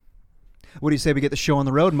What do you say we get the show on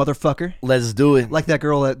the road, motherfucker? Let's do it. Like that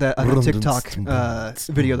girl at the TikTok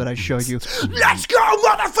video that I showed you. Let's go,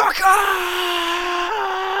 motherfucker!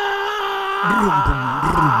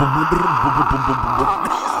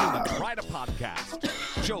 Write a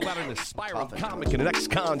podcast. Joe Louder, an aspiring comic and an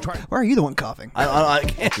ex-con trying Why are you the one coughing? I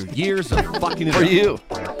can't. through years of fucking it For up. you.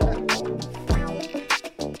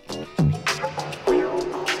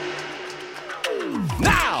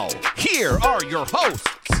 Now, here are your hosts,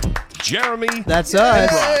 Jeremy. That's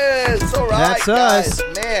us. Yes, all right, That's guys.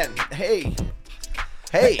 us. Man, hey.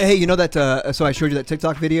 Hey, you know that? So I showed you that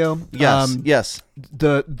TikTok video. Yes, yes.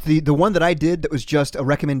 The one that I did that was just a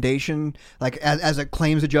recommendation, like as a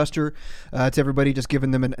claims adjuster to everybody, just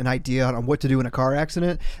giving them an idea on what to do in a car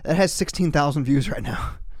accident. That has 16,000 views right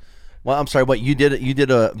now. Well, I'm sorry. What you did? You did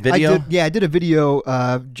a video? I did a video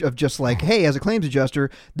of just like, hey, as a claims adjuster,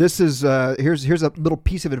 this is here's a little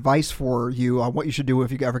piece of advice for you on what you should do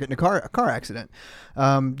if you ever get in a car accident.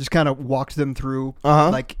 Just kind of walked them through,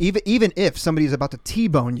 like even if somebody's about to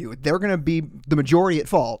T-bone you, they're going to be the majority at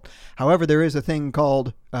fault. However, there is a thing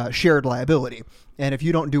called shared liability. And if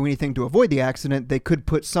you don't do anything to avoid the accident, they could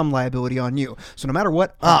put some liability on you. So no matter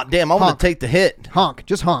what, Oh, damn! I want to take the hit. honk,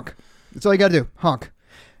 just honk. That's all you got to do, honk.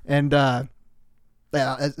 And yeah,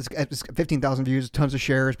 it's 15,000 views, tons of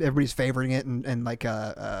shares. Everybody's favoring it, and like See,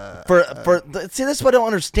 that's what I don't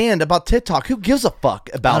understand about TikTok. Who gives a fuck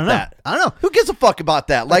about that? I don't know. Who gives a fuck about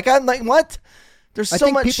that? Like, I'm like, what? There's I so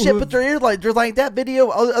think much people shit, who- but they're like that video,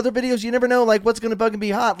 other videos. You never know, like what's gonna fucking be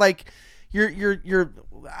hot. Like, you're.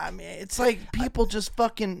 I mean, it's like people just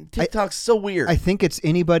fucking TikTok's so weird. I think it's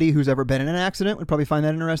anybody who's ever been in an accident would probably find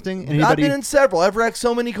that interesting. And I've been in several. I've wrecked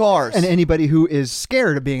so many cars. and anybody who is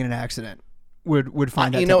scared of being in an accident would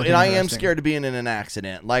find that. You know, type of and I thing am interesting. scared of being in an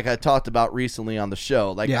accident, like I talked about recently on the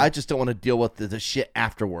show. Like, Yeah. I just don't want to deal with the shit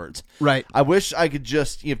afterwards. Right. I wish I could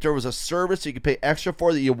just, if there was a service you could pay extra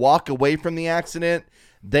for, that you walk away from the accident,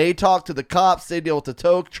 they talk to the cops, they deal with the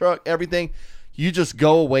tow truck, everything. You just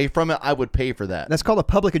go away from it. I would pay for that. That's called a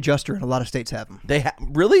public adjuster, and a lot of states have them. They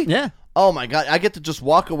really? Yeah. Oh my god! I get to just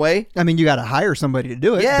walk away. I mean, you got to hire somebody to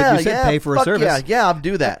do it. Yeah, but you said yeah. pay for a Fuck service. Yeah, I'll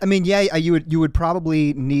do that. I mean, yeah, you would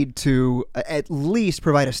probably need to at least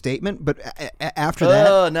provide a statement, but after that,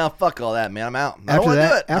 Oh no! Fuck all that, man. I'm out. I don't after want to do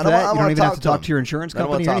that, it. after that, you don't even have to talk them. to your insurance I don't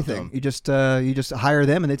company or wanna talk to anything. them. You just hire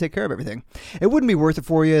them and they take care of everything. It wouldn't be worth it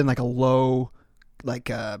for you in like a low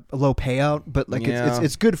payout, but like Yeah.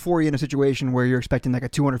 it's good for you in a situation where you're expecting like a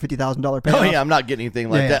 $250,000 payout. Oh yeah, I'm not getting anything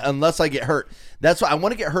like Yeah, that yeah. unless I get hurt. That's why I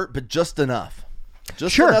want to get hurt, but just enough,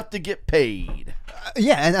 Sure. enough to get paid.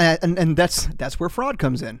 Yeah, and that's where fraud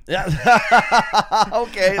comes in. Yeah.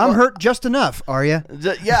 Okay. I'm hurt just enough. Are you?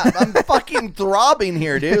 Yeah, I'm fucking throbbing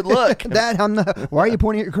here, dude. Look, That I'm not. Why are you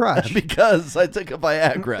pointing at your crotch? because I took a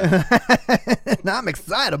Viagra. I'm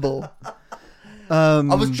excitable.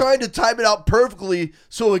 I was trying to time it out perfectly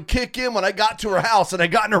so it would kick in when I got to her house, and I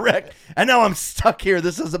got in a wreck, and now I'm stuck here.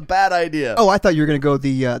 This is a bad idea. Oh, I thought you were going to go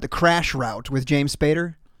the crash route with James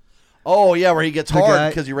Spader. Oh yeah, where he gets The hard guy-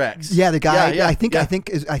 because he wrecks. Yeah, the guy. Yeah, I think yeah.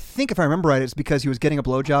 if I remember right, it's because he was getting a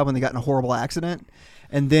blowjob when they got in a horrible accident,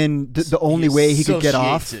 and then the only he way he could get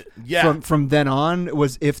off associates it. Yeah. from then on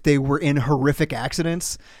was if they were in horrific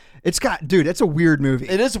accidents. It's a weird movie.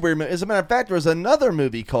 It is a weird movie. As a matter of fact, there was another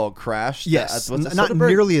movie called Crash. Yes, Was it not Soderbergh?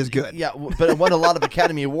 nearly as good. Yeah, but it won a lot of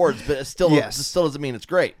Academy Awards. But it still doesn't mean it's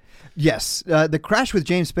great. Yes, the crash with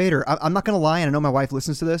James Spader. I'm not going to lie, and I know my wife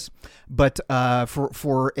listens to this, but it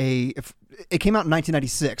came out in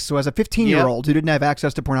 1996. So as a 15-year-old who didn't have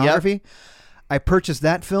access to pornography, I purchased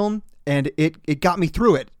that film, and it got me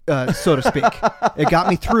through it, so to speak. It got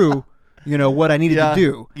me through, what I needed to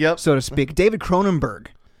do, so to speak. David Cronenberg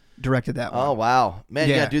directed that one. Oh wow, man!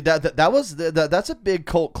 Yeah, dude, that's a big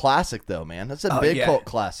cult classic, though, man. That's a big cult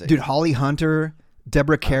classic, Dude, Holly Hunter,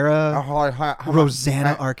 Deborah Cara,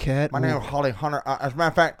 Rosanna Hi, Arquette. My name is Holly Hunter. As a matter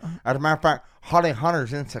of fact, Holly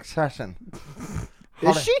Hunter's in Succession.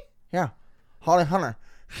 Is she? Yeah, Holly Hunter.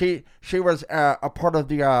 She was a part of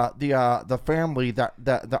the family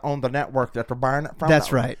that owned the network that they're buying it from.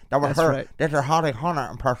 That's right. That was That's her. right. That's her Holly Hunter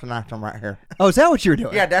impersonation right here. Oh, is that what you were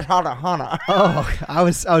doing? Yeah, that's Holly Hunter. Oh, I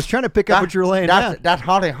was trying to pick up what you were laying down. That's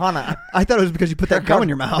Holly Hunter. I thought it was because you put that gum in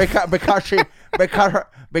your mouth.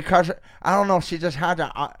 Because I don't know, she just had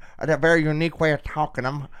a very unique way of talking.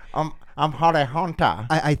 I'm Holly Hunter.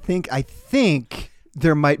 I think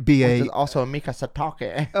there might be There's also Mika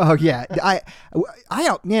Satake. Oh yeah,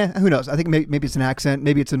 yeah. Who knows? I think maybe it's an accent,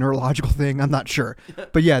 maybe it's a neurological thing. I'm not sure,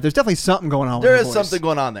 but yeah, there's definitely something going on. There with is her voice. something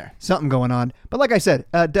going on there. Something going on. But like I said,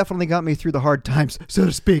 definitely got me through the hard times, so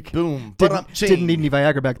to speak. Boom. Didn't need any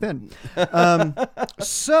Viagra back then.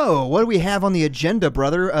 So what do we have on the agenda,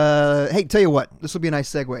 brother? Hey, tell you what, this will be a nice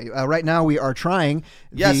segue. Right now we are trying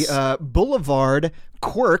the Boulevard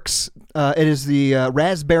Quirks. It is the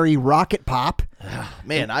Raspberry Rocket Pop.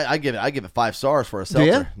 Man, I give it 5 stars for a Do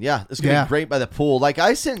ya? seltzer. Yeah, it's gonna be great by the pool. Like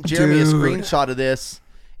I sent Jeremy a screenshot of this,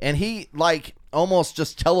 and he like almost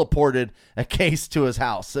just teleported a case to his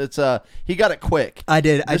house. It's he got it quick. I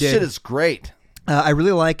did. This shit is great. I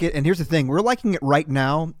really like it. And here's the thing: we're liking it right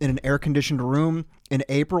now in an air-conditioned room in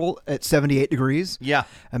April at 78 degrees. Yeah.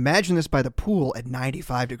 Imagine this by the pool at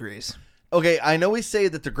 95 degrees. Okay, I know we say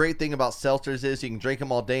that the great thing about seltzers is you can drink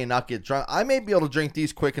them all day and not get drunk. I may be able to drink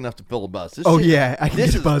these quick enough to fill a buzz. I can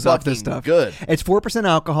this get a is buzz off this fucking stuff. Good. It's 4%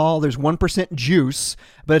 alcohol. There's 1% juice,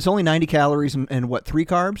 but it's only 90 calories and what, 3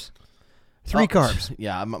 carbs? 3 carbs.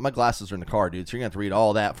 Yeah, my glasses are in the car, dude. So you're gonna have to read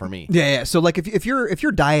all that for me. Yeah. So like if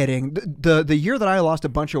you're dieting, the year that I lost a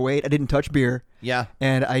bunch of weight, I didn't touch beer. Yeah.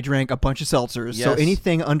 And I drank a bunch of seltzers. Yes. So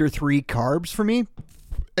anything under 3 carbs for me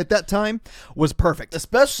at that time was perfect.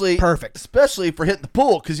 Especially for hitting the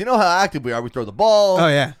pool, because you know how active we are. We throw the ball. Oh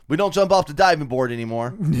yeah. We don't jump off the diving board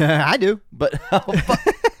anymore. Yeah, I do. But I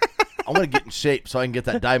want to get in shape so I can get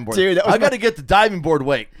that diving board. Dude, I got to get the diving board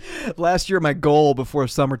weight. Last year, my goal before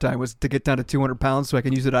summertime was to get down to 200 pounds so I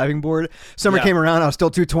can use the diving board. Summer came around, I was still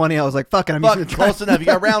 220. I was like, fuck it, I'm using the close enough. You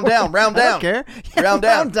got to round down. I don't care. Yeah, Round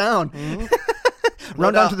down. Round down. Mm-hmm.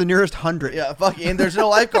 Round down to the nearest 100. Yeah, fuck. And there's no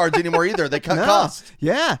lifeguards anymore either. They cut costs.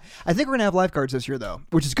 Yeah. I think we're going to have lifeguards this year, though,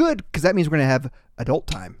 which is good because that means we're going to have adult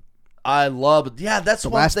time. I love it. Yeah, that's the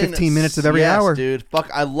one last thing 15 minutes of every hour. Dude. Fuck,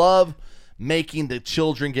 I love making the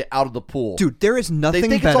children get out of the pool. Dude, there is nothing They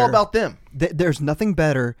think better. it's all about them. There's nothing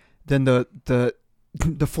better than the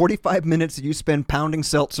 45 minutes that you spend pounding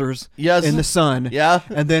seltzers in the sun. Yeah.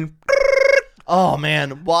 And then oh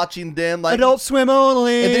man, watching them like Adult Swim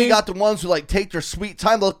only. And then you got the ones who like take their sweet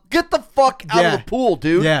time. Look, get the fuck out of the pool,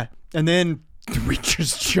 dude. Yeah. And then we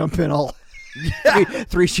just jump in all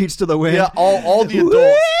three sheets to the wind. Yeah, all the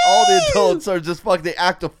adults. All the adults are just fucking they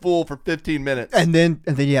act a fool for 15 minutes. And then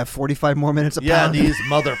you have 45 more minutes of pounding. These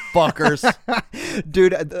motherfuckers.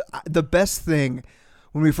 Dude, the best thing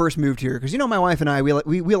when we first moved here, because you know my wife and I we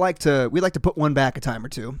like to put one back a time or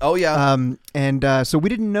two. Oh yeah. So we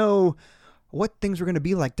didn't know what things were going to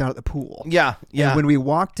be like down at the pool. Yeah. And when we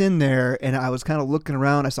walked in there and I was kind of looking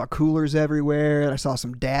around, I saw coolers everywhere and I saw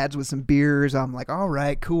some dads with some beers. I'm like, all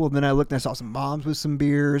right, cool. And then I looked and I saw some moms with some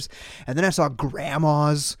beers. And then I saw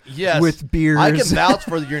grandmas with beers. I can vouch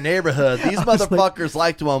for your neighborhood. These motherfuckers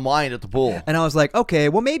like to unwind at the pool. And I was like, okay,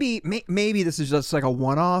 well, maybe this is just like a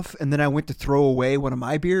one-off. And then I went to throw away one of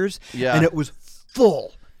my beers. Yeah. And it was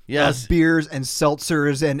full. Yes. Of beers and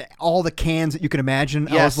seltzers and all the cans that you can imagine.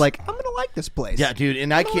 Yes. I was like, I'm going to like this place. Yeah, dude.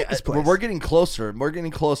 And I can't. We're getting closer.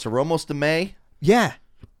 We're almost to May. Yeah.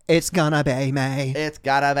 It's gonna be May. It's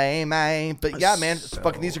gotta be May. But yeah, man,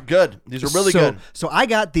 these are good. These are really good. So I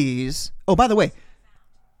got these. Oh, by the way,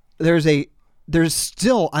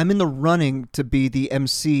 I'm in the running to be the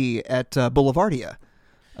MC at Boulevardia.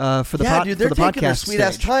 For the dude, they're for the taking their podcast sweet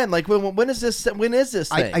ass stage. time. Like when is this? When is this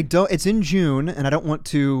thing? I don't. It's in June, and I don't want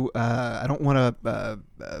to.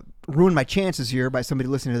 Ruin my chances here by somebody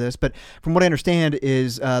listening to this. But from what I understand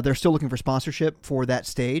is they're still looking for sponsorship for that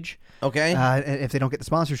stage. Okay. And if they don't get the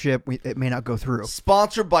sponsorship, it may not go through.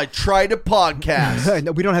 Sponsored by Try to Podcast.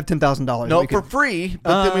 No, we don't have $10,000. No, for free,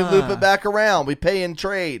 but then we loop it back around. We pay in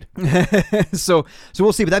trade. So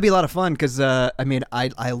we'll see, but that'd be a lot of fun because I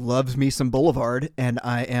love me some Boulevard, and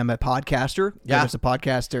I am a podcaster. Yeah, there's a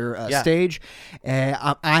podcaster stage.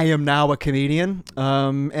 I am now a comedian,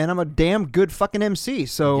 and I'm a damn good fucking MC.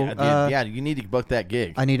 So you need to book that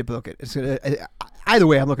gig. I need to book it. It's either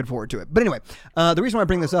way, I'm looking forward to it. But anyway, the reason why I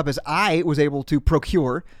bring this up is I was able to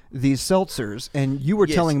procure these seltzers, and you were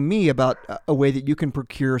telling me about a way that you can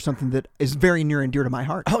procure something that is very near and dear to my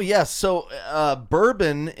heart. Oh, yes. So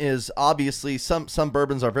bourbon is obviously, some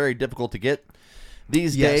bourbons are very difficult to get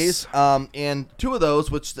these days. And two of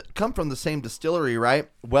those, which come from the same distillery, right?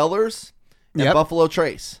 Weller's and Buffalo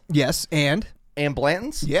Trace. Yes, and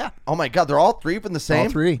Blanton's? Yeah. Oh, my God. They're all three from the same? All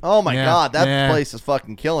three. Oh, my God. That place is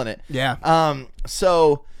fucking killing it. Yeah.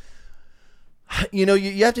 So, you know,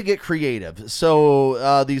 you have to get creative.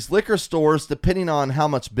 So these liquor stores, depending on how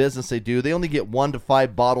much business they do, they only get 1 to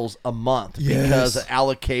 5 bottles a month because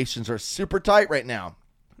allocations are super tight right now.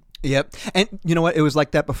 Yep. And you know what? It was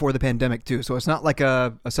like that before the pandemic too. So it's not like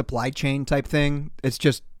a supply chain type thing. It's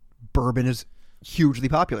just bourbon is hugely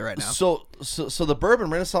popular right now. So the bourbon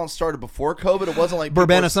renaissance started before COVID. It wasn't like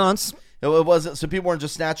Bourbon-naissance. It wasn't. So people weren't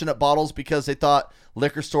just snatching up bottles because they thought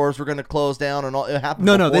liquor stores were going to close down and all. It happened.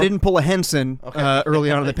 No, before. they didn't pull a Henson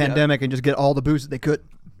early on in the pandemic and just get all the booze that they could.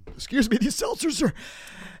 Excuse me, these seltzers are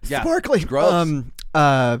sparkly. Gross.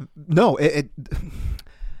 No,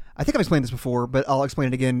 I think I've explained this before, but I'll explain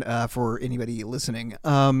it again for anybody listening.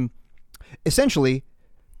 Essentially,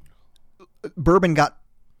 bourbon got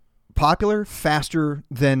popular faster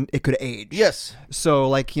than it could age. Yes. So,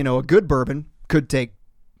 like, you know, a good bourbon could take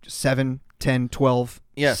 7, 10, 12,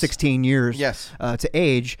 16 years to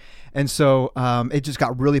age. And so it just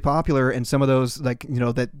got really popular. And some of those, like, you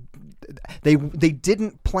know, that they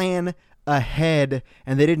didn't plan ahead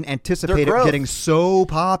and they didn't anticipate it getting so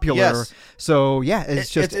popular. Yes. So yeah,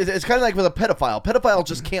 it's kind of like with a pedophile. Pedophile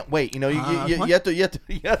just can't wait. You know, you have to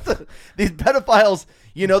these pedophiles,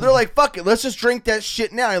 you know, they're like, fuck it, let's just drink that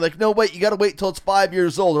shit now. You're like, no, wait, you got to wait till it's 5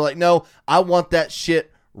 years old. They're like, no, I want that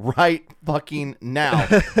shit right fucking now.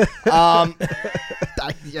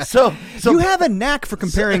 So you have a knack for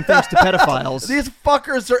comparing things to pedophiles. These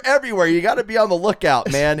fuckers are everywhere. You got to be on the lookout,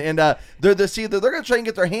 man. And they're going to try and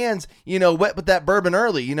get their hands, you know, wet with that bourbon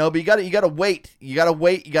early, you know. But you got to wait. You got to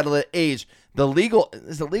wait. You got to let it age.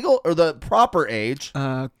 Is it legal or the proper age?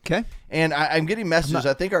 Okay. And I'm getting messages.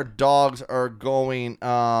 I think our dogs are going.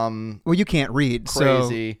 Well, you can't read.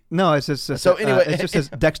 Crazy. So, no, it's just so anyway. It just says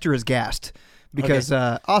Dexter is gassed. Because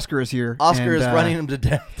Oscar is here. Oscar is running him to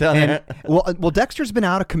death down there. Well, Dexter's been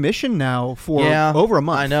out of commission now for over a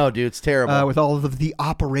month. I know, dude. It's terrible. With all of the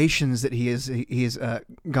operations that he's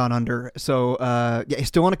gone under. So, he's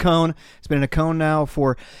still on a cone. He's been in a cone now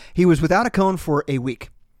he was without a cone for a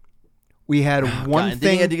week. We had one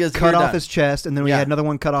thing cut off his chest, and then we had another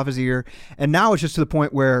one cut off his ear. And now it's just to the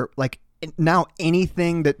point where, like, now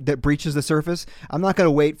anything that breaches the surface, I'm not going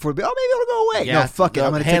to wait for, maybe it'll go away. Yeah, no, fuck it.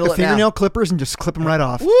 I'm going to take the fingernail clippers and just clip them right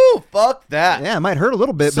off. Woo, fuck that. Yeah, it might hurt a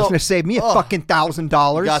little bit, but it's going to save me a fucking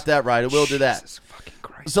 $1,000. You got that right. It will do that. Jesus fucking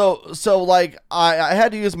Christ. So like, I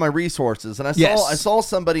had to use my resources, and I saw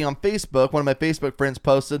somebody on Facebook, one of my Facebook friends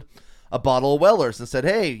posted a bottle of Weller's and said,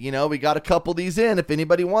 hey, you know, we got a couple of these in if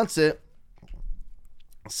anybody wants it.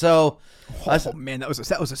 So, man, that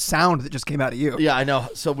was a sound that just came out of you. Yeah, I know.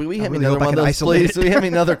 So we have another one of those, please. We have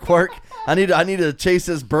another quirk. I need to chase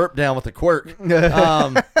this burp down with a quirk.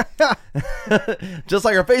 Just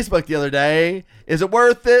like our Facebook the other day. Is it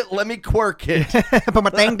worth it? Let me quirk it. Put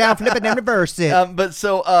my thing down, flip it, and reverse it.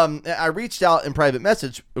 I reached out in private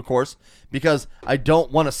message, of course, because I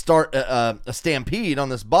don't want to start a stampede on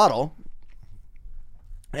this bottle.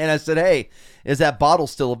 And I said, hey, is that bottle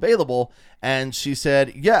still available? And she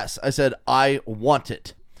said, yes. I said, I want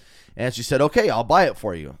it. And she said, okay, I'll buy it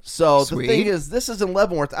for you. So Sweet. The thing is, this is in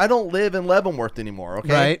Leavenworth. I don't live in Leavenworth anymore,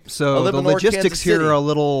 okay? Right. So the logistics here are a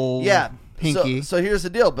little hinky. So here's the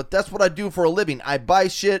deal. But that's what I do for a living. I buy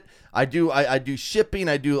shit. I do shipping.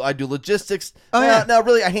 I do logistics. Now,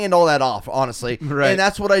 really, I hand all that off, honestly. Right. And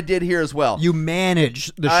that's what I did here as well. You manage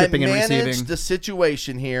the shipping and receiving. I managed the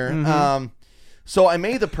situation here. Mm-hmm. So I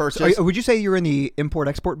made the purchase. So would you say you're in the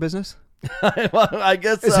import-export business? Well, I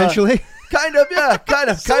guess essentially, kind of, yeah, kind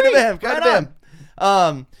of him.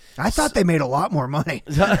 I thought they made a lot more money,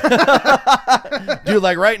 dude.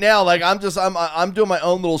 Like right now, like I'm doing my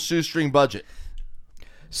own little shoestring budget.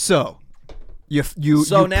 So you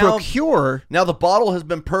now, procure. Now the bottle has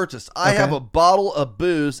been purchased. I have a bottle of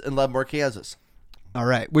booze in Leavenworth, Kansas. All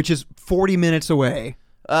right, which is 40 minutes away.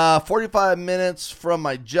 45 minutes from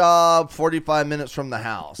my job, 45 minutes from the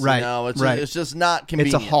house. Right. You know, it's just not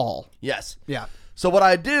convenient. It's a haul. Yes. Yeah. So what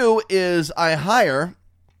I do is I hire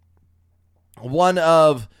one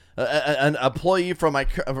of an employee from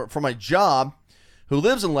my job who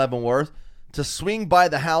lives in Leavenworth to swing by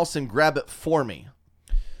the house and grab it for me.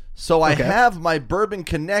 So I have my bourbon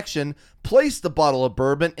connection place the bottle of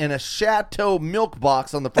bourbon in a Chateau milk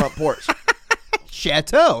box on the front porch.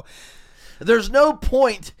 Chateau. There's no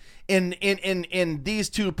point in these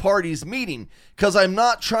two parties meeting because I'm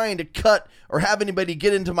not trying to cut or have anybody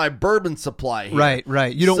get into my bourbon supply here.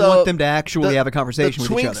 Right. You don't want them to actually have a conversation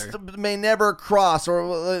with each other. The may never cross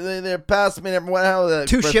or they're past me.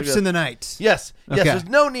 Two ships in the night. Yes. There's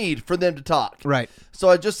no need for them to talk. Right. So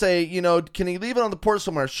I just say, you know, can you leave it on the porch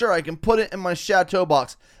somewhere? Sure, I can put it in my Chateau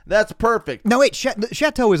box. That's perfect. No, wait.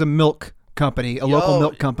 Chateau is a milk company, a local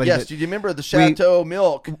milk company. Yes, do you remember the Chateau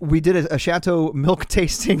milk? We did a Chateau milk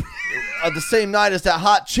tasting. The same night as that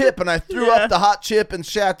hot chip, and I threw up the hot chip and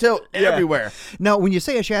Chateau everywhere. Now, when you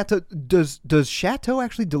say a Chateau, does Chateau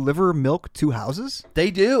actually deliver milk to houses? They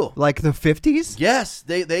do. Like the 50s? Yes,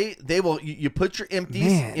 they will. You put your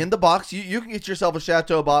empties in the box. You can get yourself a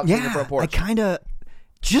Chateau box on your front porch. I kind of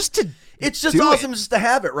It's just awesome just to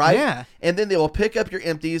have it, right? Yeah. And then they will pick up your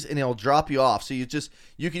empties and they'll drop you off. So you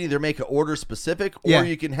can either make an order specific or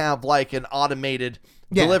you can have like an automated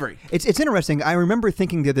delivery. It's interesting. I remember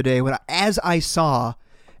thinking the other day as I saw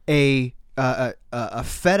a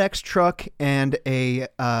FedEx truck and a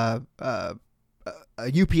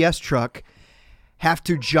UPS truck have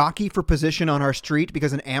to jockey for position on our street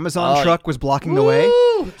because an Amazon truck was blocking the way.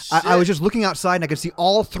 I was just looking outside and I could see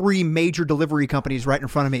all three major delivery companies right in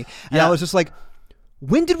front of me. And I was just like,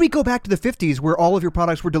 when did we go back to the 50s where all of your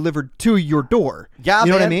products were delivered to your door? Yeah, you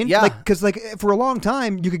know man. what I mean? Yeah. Because for a long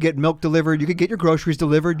time, you could get milk delivered, you could get your groceries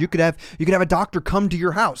delivered, you could have a doctor come to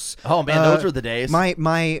your house. Oh man, those were the days.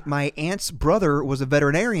 My aunt's brother was a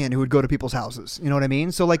veterinarian who would go to people's houses. You know what I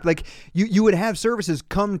mean? So like you would have services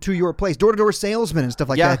come to your place, door-to-door salesmen and stuff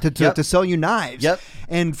like that to sell you knives. Yep.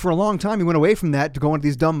 And for a long time, we went away from that to go into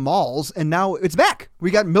these dumb malls, and now it's back. We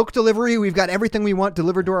got milk delivery. We've got everything we want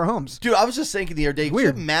delivered to our homes. Dude, I was just thinking the other day,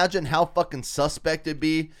 Weird. can you imagine how fucking suspect it'd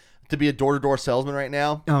be to be a door-to-door salesman right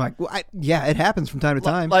now? Oh my! Well, it happens from time to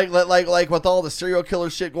time. Like with all the serial killer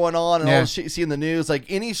shit going on and all the shit you see in the news, like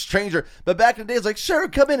any stranger. But back in the days, like, sure,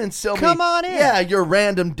 come in and sell me. Come on in. Yeah, your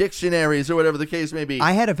random dictionaries or whatever the case may be.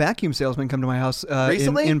 I had a vacuum salesman come to my house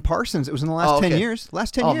recently in Parsons. It was in the last 10 years.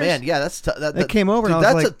 Last 10 years. Oh man, yeah, that's that came over. Dude, and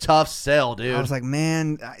I was that's a tough sell, dude. I was like,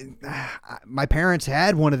 man, my parents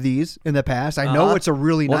had one of these in the past. I know it's a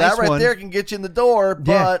really nice one. Well, that right there can get you in the door,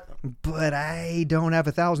 but I don't have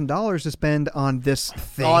 $1,000 to spend on this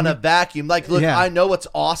thing. On a vacuum. Like, look, I know it's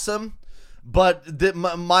awesome, but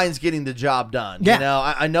mine's getting the job done. Yeah. You know,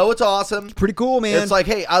 I know it's awesome. It's pretty cool, man. It's like,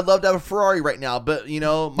 hey, I'd love to have a Ferrari right now, but, you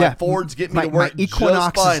know, my Ford's getting me to work my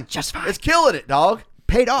Equinox just fine. is just fine. It's killing it, dog.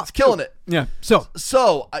 Paid off. It's killing it. Yeah.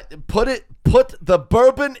 So I put the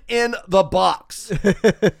bourbon in the box.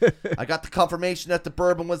 I got the confirmation that the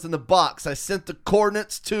bourbon was in the box. I sent the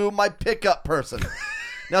coordinates to my pickup person.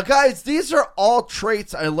 Now, guys, these are all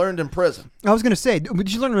traits I learned in prison. I was going to say,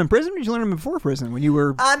 did you learn them in prison or did you learn them before prison when you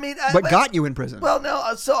were, what got you in prison? Well, no,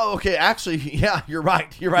 okay, actually, yeah, you're right.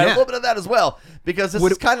 You're right. Yeah. A little bit of that as well, because this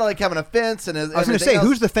is kind of like having a fence. And I was going to say,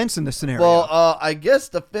 who's the fence in this scenario? Well, I guess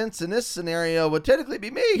the fence in this scenario would technically be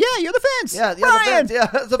me. Yeah, you're the fence. Yeah, Brian, the fence. Yeah,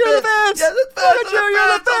 the you're fence. the fence. Yeah, the fence. You're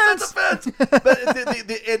the fence.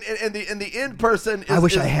 But the end person is. I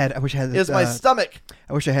wish I had my stomach.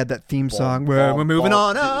 I wish I had that theme song where we're moving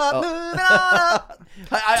on up, moving on up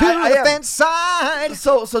to the fence side.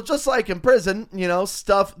 So just like in prison, you know,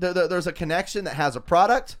 stuff. There's a connection that has a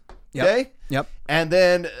product. Okay. Yep. And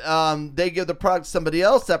then they give the product to somebody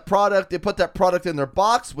else. That product, they put that product in their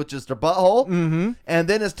box, which is their butthole, and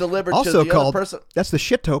then it's delivered to the other person. That's the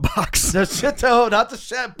Chateau box. The Chateau, not the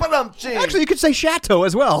Chateau. Actually, you could say Chateau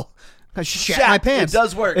as well. I shat my pants. It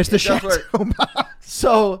does work. It's the Chateau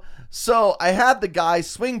box. So I had the guy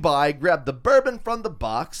swing by, grab the bourbon from the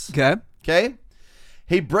box. Okay.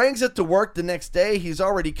 He brings it to work the next day. He's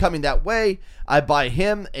already coming that way. I buy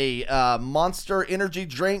him a Monster energy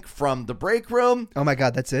drink from the break room. Oh my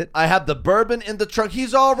God, that's it. I have the bourbon in the trunk.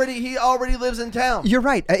 He already lives in town. You're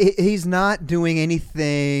right. He's not doing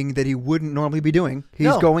anything that he wouldn't normally be doing.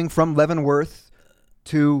 He's going from Leavenworth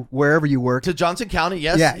to wherever you work, to Johnson County.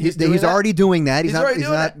 Yes, yeah, he's already doing that. He's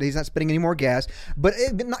not spending any more gas. But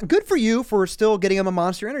not good for you for still getting him a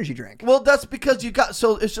Monster energy drink. Well, that's because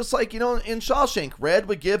it's just like, you know, in Shawshank, Red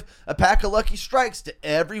would give a pack of Lucky Strikes to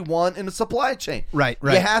everyone in the supply chain. Right.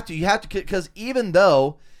 You have to, because even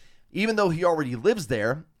though he already lives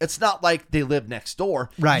there, it's not like they live next door.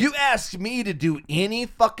 Right. You ask me to do any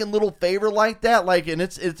fucking little favor like that, and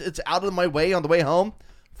it's out of my way on the way home.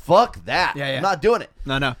 Fuck that. Yeah. I'm not doing it.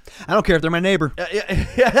 No. I don't care if they're my neighbor.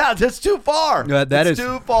 Yeah, that's too far. It's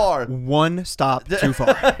too far. One stop too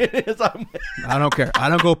far. It is. I don't care. I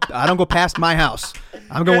don't go past my house.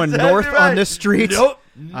 I'm going north on this street. Nope.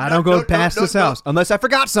 I don't go past this house unless I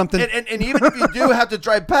forgot something. And even if you do have to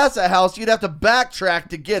drive past that house, you'd have to backtrack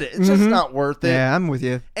to get it. It's just not worth it. Yeah, I'm with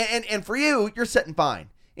you. And for you, you're sitting fine.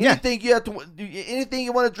 Anything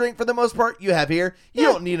you want to drink, for the most part, you have here. You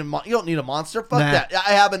don't need a Monster. Fuck that.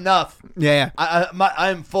 I have enough. Yeah.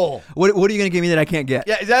 I'm full. What are you going to give me that I can't get?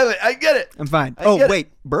 Yeah, exactly. I get it. I'm fine. Wait,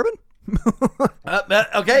 bourbon?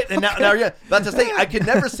 Okay, and now you're about to say I could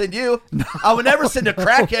never send you. I would never send a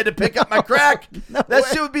crackhead to pick up my crack. That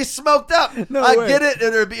shit would be smoked up. I get it.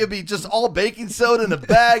 It'd be just all baking soda in a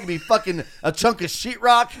bag. It'd be fucking a chunk of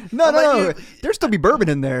sheetrock. No. There'd still be bourbon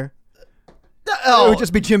in there. Oh. It would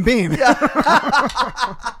just be Jim Beam. Yeah.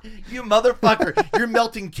 You motherfucker. You're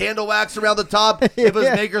melting candle wax around the top. If it was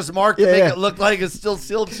Maker's Mark to make it look like it's still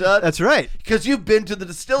sealed shut. That's right. Because you've been to the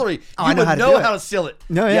distillery. I You know would how to know do how it. to seal it.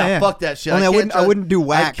 No, yeah. Fuck that shit. Only I wouldn't do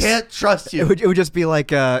wax. I can't trust you. It would just be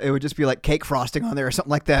like cake frosting on there or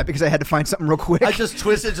something like that because I had to find something real quick. I just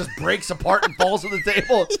twist it, just breaks apart and falls on the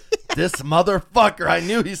table. This motherfucker. I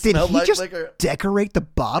knew he Did smelled he like just liquor. decorate the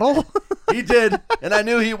bottle? He did, and I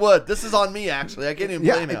knew he would. This is on me, actually. I can't even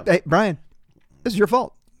blame him. Hey, Brian, this is your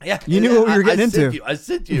fault. Yeah, You knew what we were getting into. I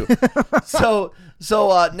sent you. So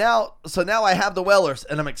now I have the Wellers,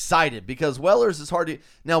 and I'm excited because Wellers is hard to.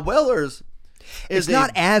 Now Wellers is It's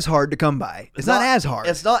not as hard to come by. It's not as hard.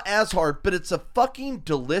 It's not as hard, but it's a fucking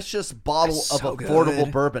delicious bottle It's of so affordable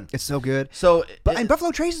good. bourbon. It's so good. So, And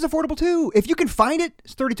Buffalo Trace is affordable too. If you can find it,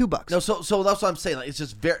 it's $32. No, so that's what I'm saying. Like, it's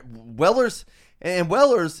just very Wellers, and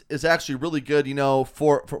Wellers is actually really good.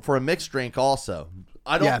 For a mixed drink. Also,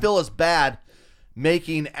 I don't feel as bad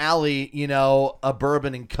making Allie, a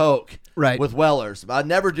bourbon and Coke with Wellers. I'd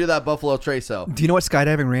never do that Buffalo Trace though. Do you know what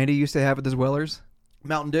skydiving Randy used to have with his Wellers?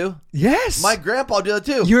 Mountain Dew. Yes. My grandpa did it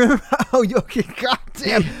too. You remember? Oh, okay. God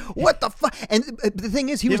damn. What the fuck? And the thing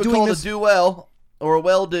is, he was doing this. A do well or a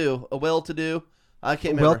well do, a well to do. I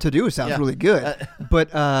can't remember. Well to do sounds really good. But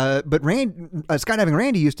skydiving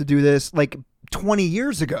Randy used to do this like 20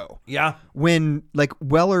 years ago. Yeah. When like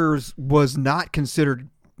Wellers was not considered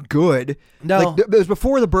good. No. Like, it was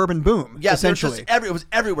before the bourbon boom. Yeah, essentially. it was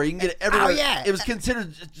everywhere. You can get it everywhere. Oh, yeah. It was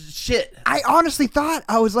considered shit. I honestly thought,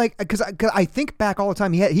 I was like, because I think back all the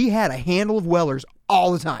time, he had a handle of Wellers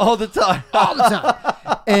all the time. All the time. All the time.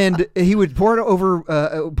 And he would pour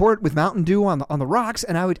it with Mountain Dew on the rocks,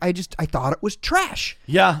 and I thought it was trash.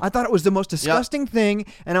 Yeah. I thought it was the most disgusting thing,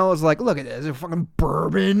 and I was like, look at this, it's fucking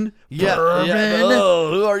bourbon. Yeah.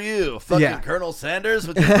 Oh, who are you? Fucking Colonel Sanders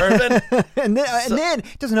with your bourbon? and then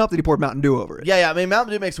it doesn't help that he poured Mountain Dew over it. Yeah. I mean,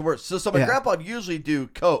 Mountain Dew makes it worse. So my grandpa would usually do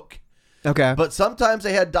Coke. Okay. But sometimes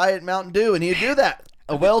they had Diet Mountain Dew, and he'd do that.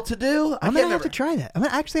 A well-to-do? I'm gonna have to try that. I'm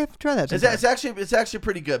gonna actually have to try that. It's actually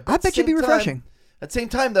pretty good. But I bet you'd be refreshing. At the same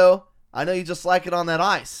time, though, I know you just like it on that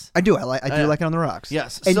ice. I do. I do like it on the rocks.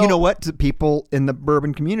 Yes. And you know what? People in the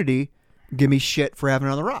bourbon community give me shit for having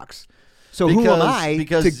it on the rocks. So who am I?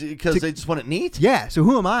 Because they just want it neat? Yeah. So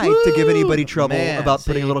who am I to give anybody trouble about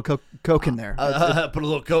putting a little coke in there? Put a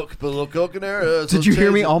little coke in there. Did you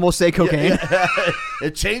hear me almost say cocaine? Yeah.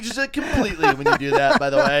 It changes it completely when you do that, by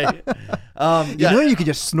the way. You know you could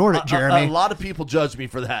just snort it, Jeremy. A lot of people judge me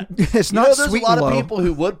for that. It's not there's sweet a lot and of low. people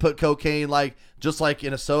who would put cocaine just like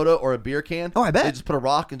in a soda or a beer can. Oh, I bet. They just put a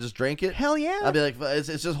rock and just drink it. Hell yeah. I'd be like, it's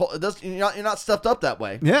just you're not stuffed up that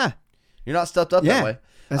way. Yeah. You're not stuffed up that way.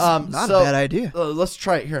 That's not a bad idea. Let's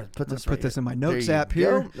try it here. Put this in my notes there app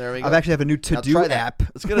here. There we go. I actually have a new to-do app.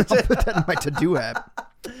 It's gonna I'll put that in my to-do app.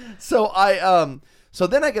 So so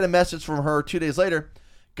then I get a message from her 2 days later.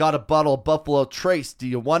 Got a bottle of Buffalo Trace. Do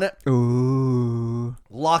you want it? Ooh.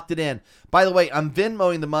 Locked it in. By the way, I'm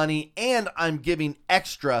Venmoing the money and I'm giving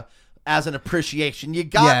extra as an appreciation. You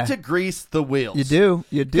got to grease the wheels. You do.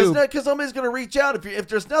 Because somebody's going to reach out. If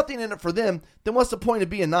there's nothing in it for them, then what's the point of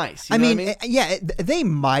being nice? You know what I mean? Yeah, they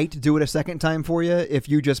might do it a second time for you if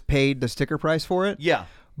you just paid the sticker price for it. Yeah.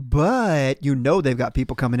 But they've got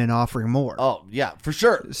people coming in offering more. Oh yeah, for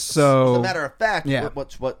sure. So as a matter of fact,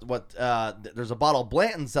 there's a bottle of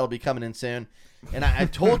Blanton's that'll be coming in soon, and I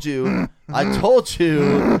told you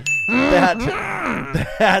that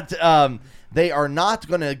they are not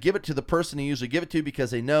going to give it to the person they usually give it to because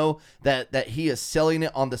they know that he is selling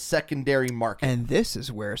it on the secondary market. And this is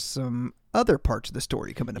where some other parts of the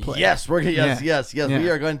story come into play. Yes, we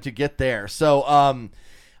are going to get there. So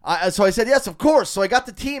so I said, yes, of course. So I got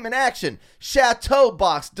the team in action. Chateau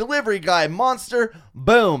Box, Delivery Guy, Monster,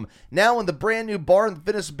 boom. Now in the brand new bar in the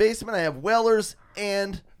finished basement, I have Wellers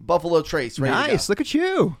and Buffalo Trace ready to go. Nice, look at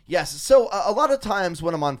you. Yes, so a lot of times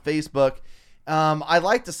when I'm on Facebook, I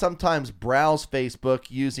like to sometimes browse Facebook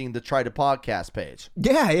using the Try to Podcast page.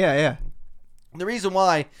 Yeah. The reason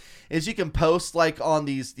why is you can post like on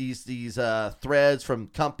these threads from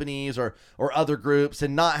companies or other groups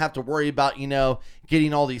and not have to worry about,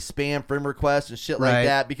 getting all these spam friend requests and shit like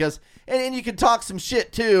that, because and you can talk some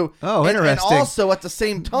shit too. Oh, and interesting. And also at the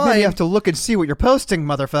same time, then you have to look and see what you're posting,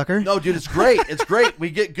 motherfucker. No, dude, it's great. It's great. We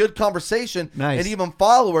get good conversation and even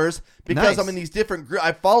followers because I'm in these different groups.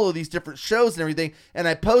 I follow these different shows and everything, and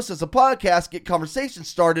I post as a podcast, get conversation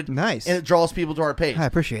started. Nice. And it draws people to our page. I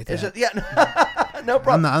appreciate that. It's just, no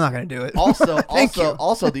problem. I'm not going to do it. Also,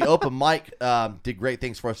 you. the open mic did great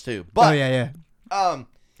things for us too. But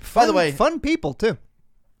by the way, fun people too.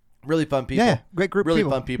 Really fun people. Yeah, great group. Really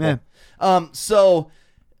people. fun people. Yeah. So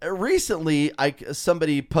recently,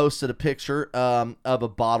 somebody posted a picture of a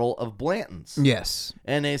bottle of Blanton's. Yes.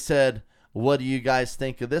 And they said, "What do you guys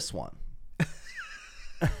think of this one?"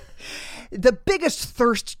 The biggest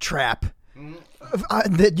thirst trap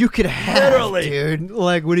that you could have, Literally. dude.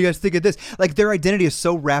 Like, what do you guys think of this? Like, their identity is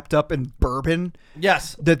so wrapped up in bourbon,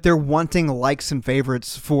 yes, that they're wanting likes and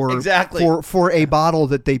favorites for for a bottle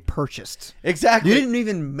that they purchased. Exactly. You didn't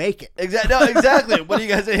even make it. Exactly. No, exactly. What do you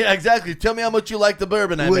guys? Yeah, exactly. Tell me how much you like the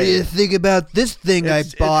bourbon I made. What do you think about this thing I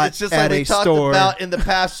bought it's just at like we a talked store? about in the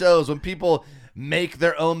past shows when people make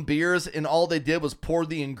their own beers and all they did was pour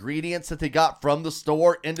the ingredients that they got from the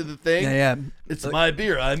store into the thing. Yeah. It's my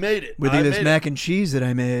beer. I made it. With this mac and cheese that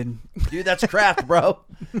I made. Dude, that's craft, bro.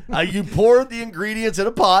 You pour the ingredients in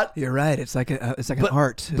a pot. You're right. It's like an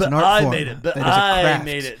art. It's but an art I form. made it. But That is a I craft.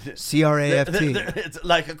 made it. C-R-A-F-T. It's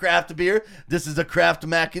like a craft beer. This is a craft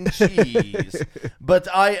mac and cheese. But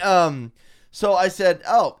so I said,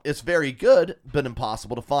 "Oh, it's very good, but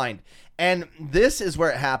impossible to find." And this is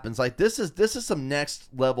where it happens. Like this is some next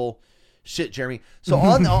level shit, Jeremy. So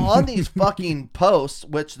on these fucking posts,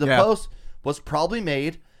 which the post was probably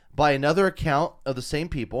made by another account of the same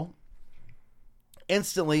people,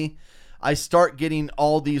 instantly I start getting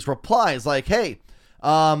all these replies like, "Hey,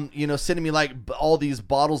 sending me like all these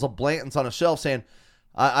bottles of Blanton's on a shelf saying,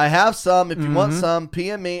 I have some. If you want some,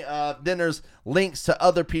 PM me." Then there's links to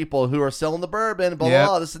other people who are selling the bourbon, blah, blah,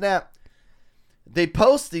 blah, this and that. They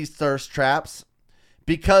post these thirst traps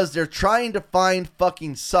because they're trying to find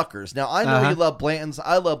fucking suckers. Now, I know you love Blanton's.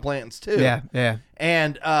 I love Blanton's too. Yeah.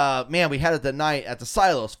 And, man, we had it that night at the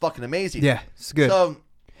Silo. It's fucking amazing. Yeah, it's good. So,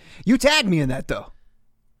 you tagged me in that, though.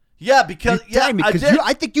 yeah, because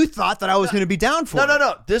I think you thought that I was going to be down for it.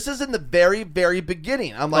 No. This is in the very, very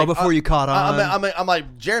beginning. I'm like, before you caught on. I'm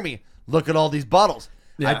like, Jeremy, look at all these bottles.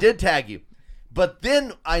 Yeah. I did tag you. But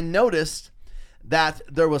then I noticed that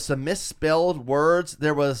there was some misspelled words.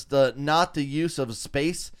 There was not the use of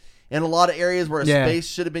space in a lot of areas where a space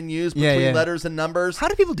should have been used between letters and numbers. How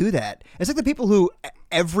do people do that? It's like the people who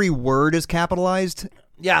every word is capitalized.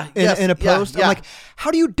 Yeah, in a post. Yeah. I'm like,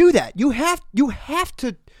 how do you do that? You have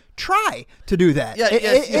to try to do that. Yeah,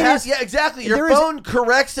 exactly. Your phone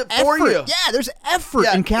corrects it for you. Yeah, there's effort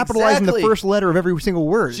in capitalizing the first letter of every single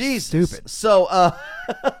word. Jeez, stupid. So, I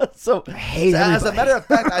hate as a everybody. matter of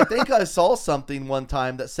fact, I think I saw something one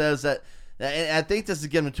time that says that, and I think this is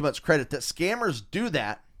giving them too much credit, that scammers do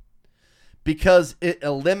that because it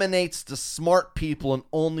eliminates the smart people and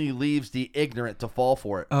only leaves the ignorant to fall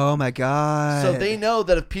for it. Oh my God. So they know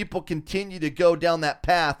that if people continue to go down that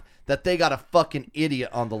path, that they got a fucking idiot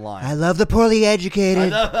on the line. I love the poorly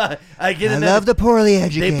educated. I get it. I love the poorly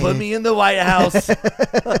educated. They put me in the White House.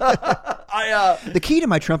 The key to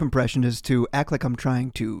my Trump impression is to act like I'm trying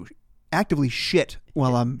to actively shit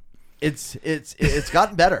while I'm. It's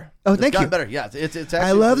gotten better. Oh, it's thank gotten you. better. Yeah, it's actually.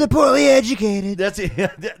 I love the poorly educated. That's it.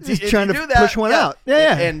 Just trying to push one out.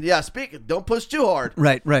 Yeah. And speak. Don't push too hard.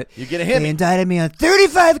 Right. You get a hit. They indicted me on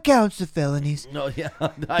 35 counts of felonies. No, yeah.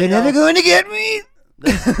 They're never going to get me.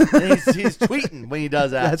 He's tweeting when he does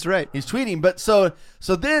that. That's right. He's tweeting. But so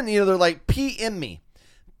then they're like, PM me,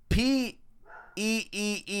 PEEEM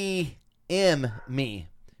me,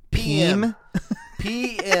 PM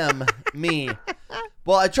me.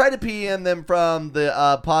 Well, I tried to PM them from the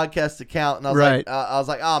podcast account, and I was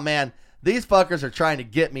like, oh man, these fuckers are trying to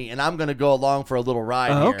get me, and I'm going to go along for a little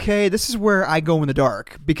ride here. Okay, this is where I go in the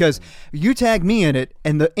dark because you tagged me in it,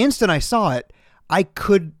 and the instant I saw it, I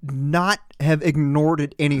could not have ignored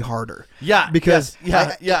it any harder. Yeah, because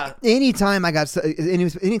anytime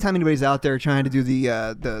anytime anybody's out there trying to do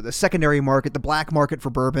the secondary market, the black market for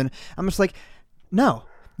bourbon, I'm just like, no,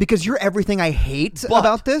 because you're everything I hate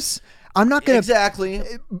about this. I'm not gonna exactly.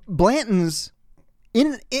 Blanton's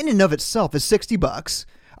in and of itself is $60.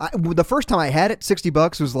 The first time I had it,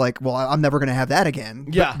 $60 was like, well, I'm never gonna have that again.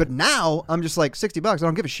 Yeah, but now I'm just like $60. I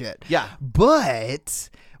don't give a shit. Yeah, but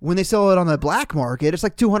when they sell it on the black market, it's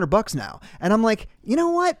like $200 now. And I'm like, you know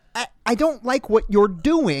what? I don't like what you're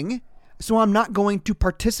doing. so I'm not going to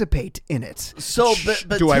participate in it. So,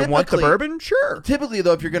 but do I want the typically- bourbon? Sure. Typically,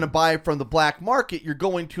 though, if you're going to buy from the black market, you're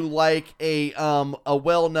going to like a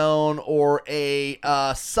well-known or a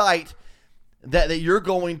site that you're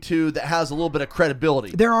going to that has a little bit of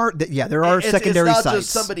credibility. There are secondary it's not sites.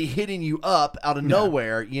 just somebody hitting you up out of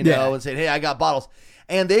nowhere, you know, and saying, "Hey, I got bottles."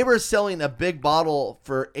 And they were selling a big bottle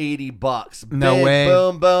for $80. No Big, way.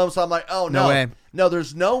 Boom, boom. So I'm like, oh no, No way. no,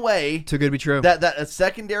 there's no way Too good to be true. that a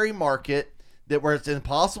secondary market that where it's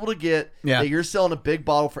impossible to get that you're selling a big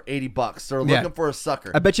bottle for $80. They're looking for a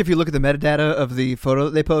sucker. I bet you if you look at the metadata of the photo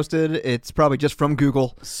that they posted, it's probably just from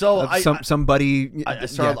Google. So somebody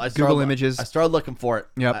Google Images. I started looking for it.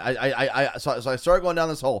 Yep. So I started going down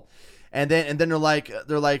this hole, and then they're like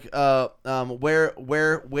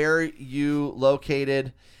where you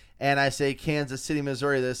located, and I say Kansas City,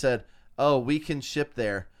 Missouri. They said, oh, we can ship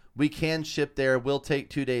there. We can ship there. We'll take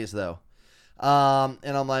 2 days though. And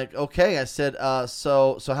I'm like, okay. I said,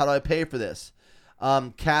 so how do I pay for this?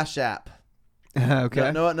 Cash App.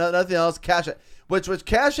 Okay. No, nothing else. Cash App. Which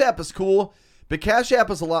Cash App is cool, but Cash App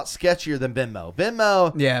is a lot sketchier than Venmo.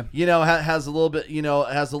 Venmo, you know, has a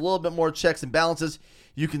little bit more checks and balances.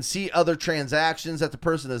 You can see other transactions that the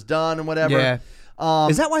person has done and whatever. Yeah.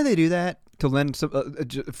 Is that why they do that? To lend some,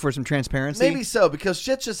 for some transparency? Maybe so, because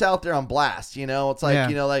shit's just out there on blast. You know, it's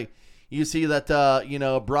like like you see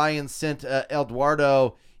that Brian sent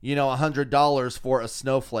Eduardo $100 for a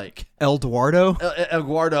snowflake. Eduardo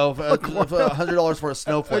 $100 for a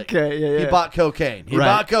snowflake. Okay, yeah. He bought cocaine. He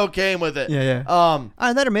bought cocaine with it. Yeah.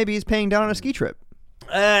 That or maybe he's paying down on a ski trip.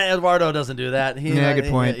 Eduardo doesn't do that. Good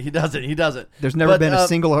point. He doesn't. There's never been a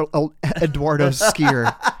single Eduardo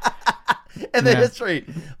skier in the history.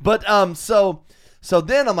 But so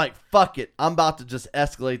then I'm like, fuck it. I'm about to just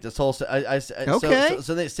escalate this whole. So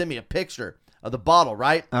they send me a picture of the bottle,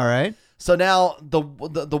 right? All right. So now the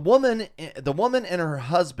woman and her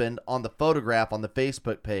husband on the photograph on the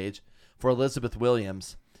Facebook page for Elizabeth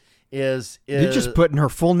Williams is you're just putting her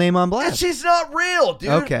full name on and blast. she's not real, dude.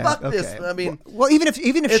 Okay. Fuck this. I mean, well, even if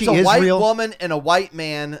it's she is a white real, woman and a white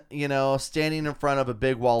man, standing in front of a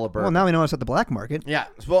big wall of bourbon. well, now we know it's at the black market. Yeah.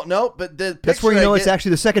 Well, no, but the picture That's where you know it's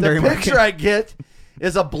actually the secondary market. The picture I get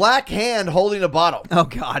is a black hand holding a bottle. Oh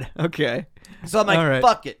God. Okay. So I'm like, All right.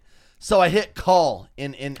 fuck it. So I hit call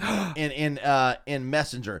in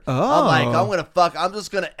Messenger. Oh. I'm like, I'm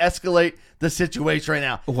just gonna escalate the situation right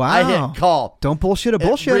now. Wow. I hit call. Don't bullshit a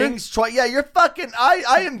bullshitter. It rings twice. Yeah, you're fucking.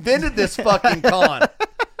 I invented this fucking con.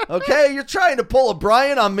 Okay, you're trying to pull a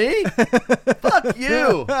Brian on me. Fuck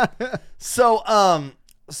you. So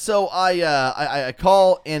I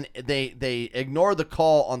call and they ignore the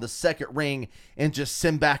call on the second ring and just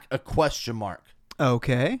send back a question mark.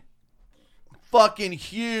 Okay. Fucking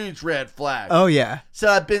huge red flag. Oh yeah. Said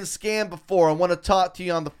I've been scammed before. I want to talk to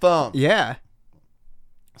you on the phone. Yeah.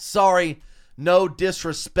 Sorry, no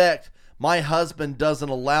disrespect. My husband doesn't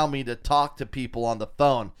allow me to talk to people on the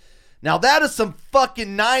phone. Now that is some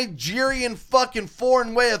fucking Nigerian fucking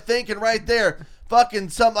foreign way of thinking right there. Fucking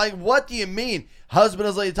something like, what do you mean? Husband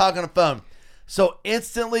doesn't let you talk on the phone. So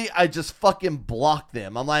instantly, I just fucking blocked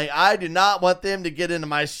them. I'm like, I do not want them to get into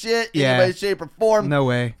my shit in any way, shape, or form. No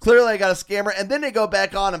way. Clearly, I got a scammer. And then they go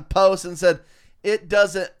back on and post and said, it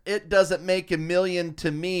doesn't make $1 million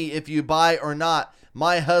to me if you buy or not.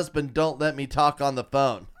 My husband don't let me talk on the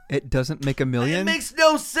phone. It doesn't make $1 million? It makes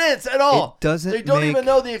no sense at all. It doesn't. They don't even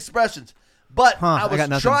know the expressions. But I got was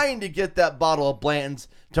nothing. trying to get that bottle of Blanton's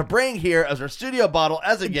to bring here as our studio bottle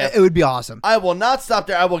as a gift. It would be awesome. I will not stop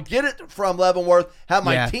there. I will get it from Leavenworth, have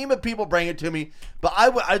my team of people bring it to me. But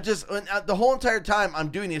the whole entire time I'm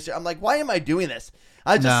doing this, I'm like, why am I doing this?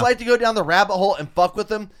 I just like to go down the rabbit hole and fuck with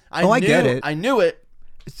them. I get it. I knew it.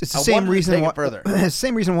 It's the same reason why.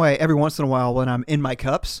 Same reason why every once in a while when I'm in my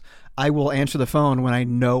cups, I will answer the phone when I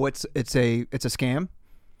know it's a scam,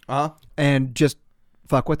 and just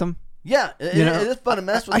fuck with them. Yeah, it is fun to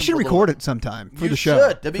mess with. I should record it sometime for the show.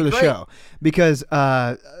 That'd be great. Show, because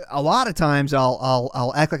a lot of times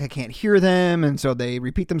I'll act like I can't hear them, and so they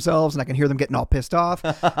repeat themselves, and I can hear them getting all pissed off.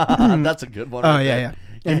 That's a good one. Oh yeah.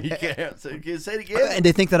 And you can't say it again. And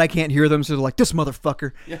they think that I can't hear them, so they're like, "This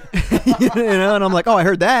motherfucker," and I'm like, "Oh, I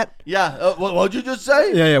heard that." Yeah. What'd you just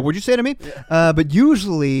say? Yeah. What'd you say to me? Yeah. But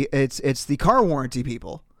usually it's the car warranty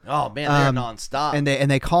people. Oh man, they're nonstop. And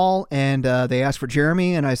they call and they ask for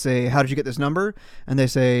Jeremy, and I say, "How did you get this number?" And they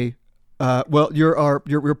say, "Well,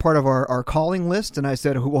 you're part of our calling list." And I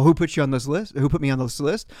said, "Well, who put you on this list? Who put me on this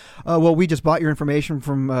list?" Well, we just bought your information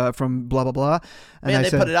from blah blah blah. And man,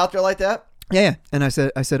 they put it out there like that. Yeah, and I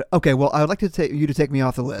said, okay, well, I would like to you to take me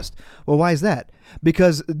off the list. Well, why is that?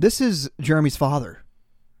 Because this is Jeremy's father.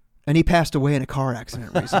 And he passed away in a car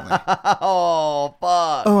accident recently. Oh,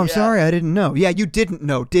 fuck. Oh, I'm sorry. I didn't know. Yeah, you didn't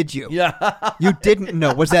know, did you? Yeah. You didn't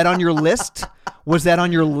know. Was that on your list? Was that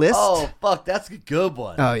on your list? Oh, fuck. That's a good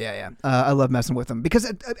one. Oh, yeah. I love messing with them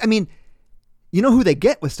because, I mean, you know who they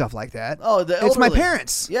get with stuff like that? Oh, the It's my elderly.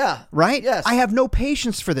 parents. Yeah. Right? Yes. I have no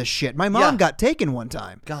patience for this shit. My mom got taken one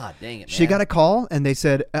time. God dang it, man. She got a call and they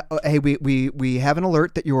said, "Hey, we have an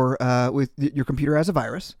alert that your computer has a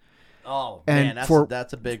virus, Oh, and man,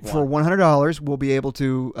 that's a big one. for $100 we'll be able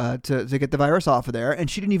to get the virus off of there." And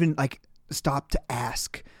she didn't even stop to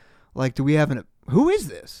ask, do we have who is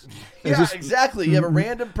this? Is Yeah, this exactly. You have a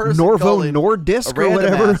random person Norvo calling Nordisk a or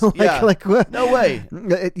random whatever. ass. Yeah. What? No way.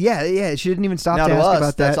 Yeah. She didn't even stop Now to to ask us,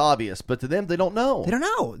 about that's that. obvious, but to them, they don't know. They don't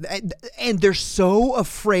know, and they're so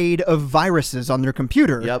afraid of viruses on their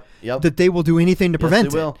computer. Yep. That they will do anything to prevent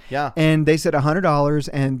they will. it. Yeah. And they said $100,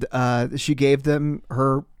 and she gave them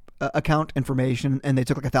her account information, and they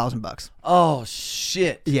took $1,000. Oh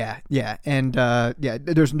shit. Yeah, and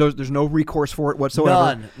there's no recourse for it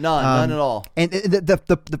whatsoever. None at all. And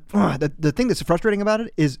the thing that's frustrating about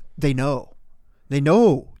it is they know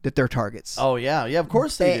that they're targets. Oh yeah, of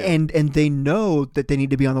course they do. And they know that they need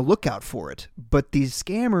to be on the lookout for it. But these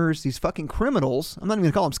scammers, these fucking criminals, I'm not even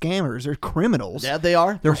gonna call them scammers, they're criminals. Yeah, they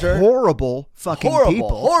are. They're for sure. horrible fucking people.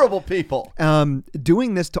 Horrible people.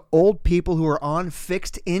 Doing this to old people who are on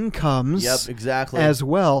fixed incomes. Yep, exactly. As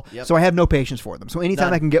well. Yep. So I have no patience for them. So anytime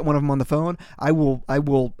None. I can get one of them on the phone, I will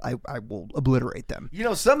obliterate them. You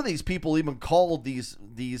know, some of these people even call these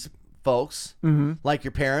folks, like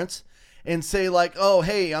your parents, and say "Oh,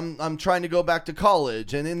 hey, I'm trying to go back to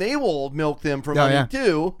college," and then they will milk them for money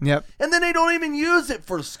too. Yep. And then they don't even use it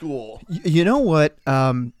for school. You know what? They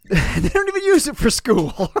don't even use it for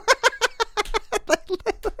school.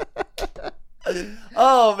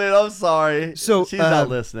 Oh man, I'm sorry. So she's not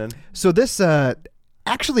listening. So this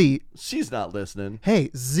actually, She's not listening. hey,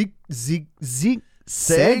 segue.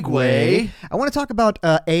 Segue. I want to talk about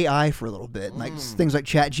AI for a little bit, things like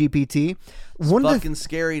ChatGPT. Fucking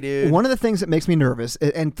scary, dude. One of the things that makes me nervous,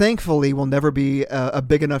 and thankfully will never be a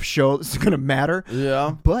big enough show that's going to matter.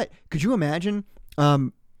 Yeah. But could you imagine?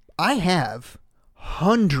 I have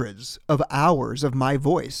hundreds of hours of my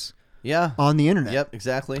voice Yeah. on the internet. Yep.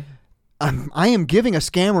 Exactly. I am giving a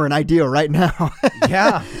scammer an idea right now.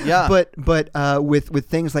 Yeah. Yeah. But with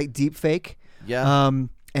things like deepfake. Yeah.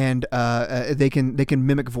 And they can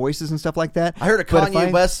mimic voices and stuff like that. I heard a But if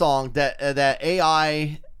Kanye West song that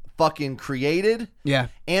AI fucking created Yeah.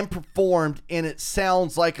 and performed, and it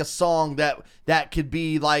sounds like a song that could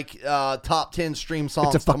be top 10 stream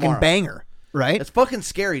songs. It's a fucking tomorrow. banger, right? It's fucking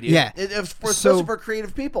scary, dude. Yeah. Especially for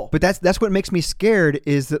creative people. But that's what makes me scared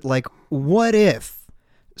is that what if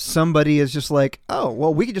somebody is just oh,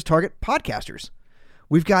 well, we could just target podcasters.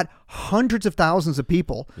 We've got hundreds of thousands of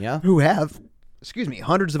people who have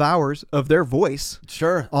hundreds of hours of their voice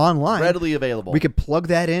Sure. online. Readily available. We could plug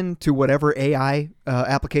that into whatever AI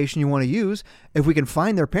application you want to use. If we can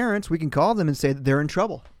find their parents, we can call them and say that they're in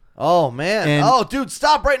trouble. Oh, man. And dude,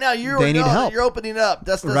 stop right now. they need help. You're opening it up.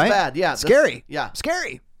 That's Right? bad. Yeah. Scary. Yeah.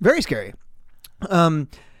 Scary. Very scary.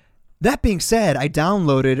 That being said, I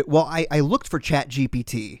downloaded, I looked for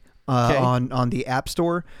ChatGPT on the App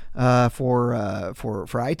Store for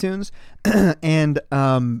iTunes. And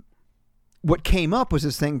what came up was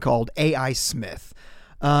this thing called AI Smith.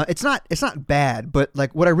 It's not bad, but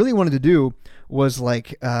what I really wanted to do was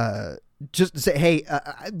just say, hey,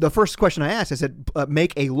 the first question I asked, I said,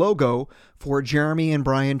 make a logo for Jeremy and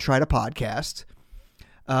Brian Try to Podcast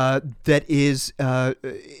that is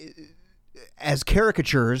as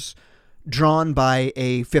caricatures drawn by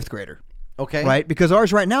a fifth grader. Okay. Right? Because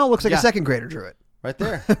ours right now looks like a second grader drew it. Right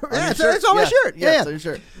there. Yeah, it's on my shirt. Yeah. On your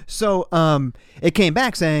shirt. So it came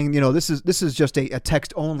back saying, this is just a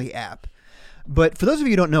text only app. But for those of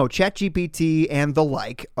you who don't know, ChatGPT and the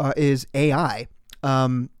like is AI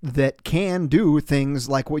that can do things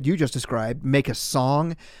like what you just described: make a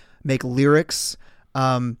song, make lyrics.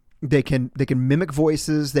 They can mimic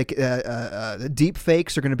voices. Deep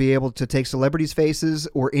fakes are going to be able to take celebrities' faces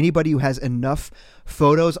or anybody who has enough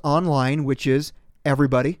photos online, which is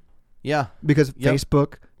everybody. Yeah. Because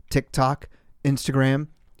Facebook, TikTok, Instagram,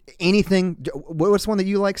 anything. What's the one that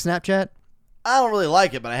you like? Snapchat? I don't really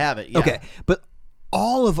like it, but I have it. Yeah. Okay. But I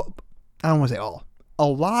don't want to say all. A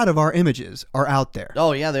lot of our images are out there.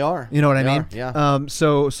 Oh, yeah, they are. You know what I mean? Yeah.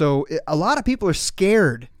 So a lot of people are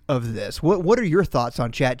scared of this. What are your thoughts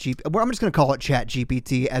on ChatGPT? Well, I'm just going to call it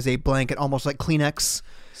ChatGPT as a blanket, almost like Kleenex.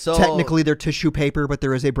 So technically, they're tissue paper, but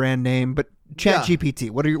there is a brand name. But ChatGPT,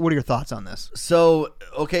 what are your thoughts on this? So,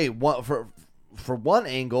 okay, for one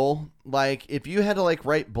angle, like if you had to like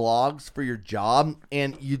write blogs for your job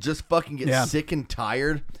and you just fucking get sick and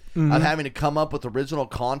tired of having to come up with original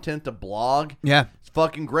content to blog. Yeah. It's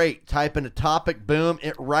fucking great. Type in a topic, boom,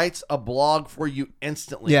 it writes a blog for you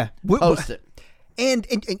instantly. Yeah. Post it. And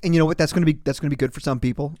you know what? That's going to be good for some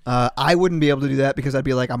people. I wouldn't be able to do that because I'd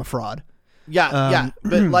be like, I'm a fraud. Yeah,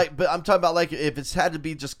 but I'm talking about like if it's had to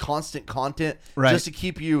be just constant content, just to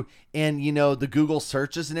keep you in, the Google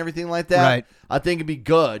searches and everything like that. Right. I think it'd be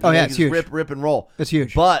good. Oh yeah, it's huge. Rip and roll. It's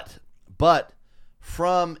huge. But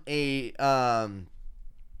from a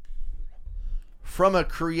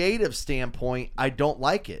creative standpoint, I don't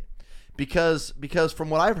like it. Because from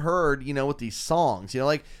what I've heard, with these songs,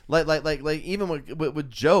 like even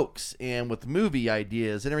with jokes and with movie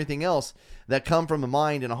ideas and everything else that come from a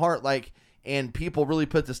mind and a heart, and people really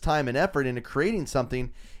put this time and effort into creating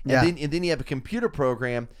something, and then you have a computer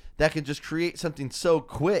program that can just create something so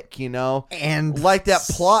quick, and like that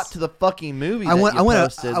plot to the fucking movie. I want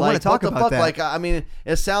to talk about that. I mean,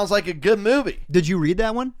 it sounds like a good movie. Did you read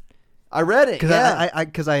that one? I read it.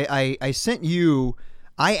 Because I sent you.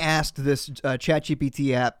 I asked this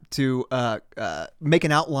ChatGPT app to make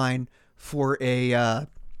an outline for a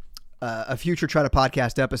future Try to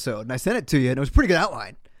Podcast episode, and I sent it to you, and it was a pretty good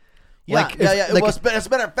outline. It was. But as a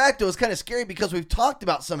matter of fact, it was kind of scary because we've talked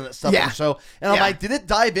about some of that stuff on the show, and I'm like, did it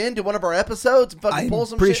dive into one of our episodes and fucking pull some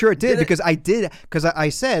shit? I'm pretty sure it did because I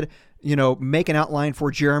said, make an outline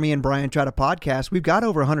for Jeremy and Brian Try to Podcast. We've got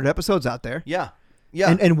over 100 episodes out there. Yeah.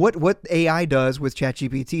 Yeah. And what AI does with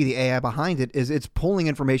ChatGPT, the AI behind it, is it's pulling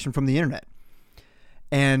information from the internet,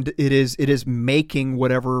 and it is making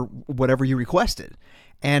whatever you requested,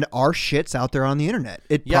 and our shit's out there on the internet.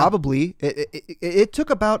 It probably it took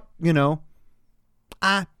about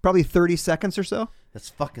probably 30 seconds or so. That's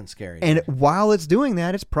fucking scary. And while it's doing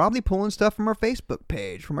that, it's probably pulling stuff from our Facebook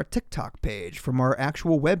page, from our TikTok page, from our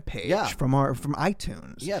actual web page, from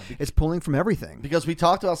iTunes. Yeah, it's pulling from everything. Because we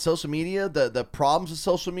talked about social media, the problems with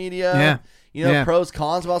social media. Pros,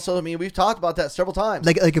 cons about social media. We've talked about that several times.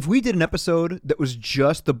 Like if we did an episode that was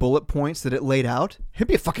just the bullet points that it laid out, it'd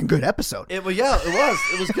be a fucking good episode. It was.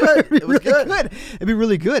 It was good. It was really good. It'd be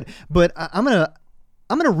really good. But I'm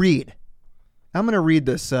gonna read. I'm going to read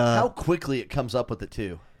this. How quickly it comes up with it,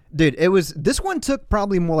 too. Dude, this one took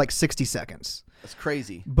probably more like 60 seconds. That's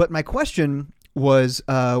crazy. But my question was,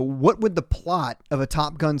 what would the plot of a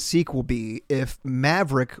Top Gun sequel be if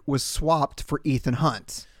Maverick was swapped for Ethan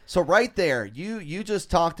Hunt? So right there, you just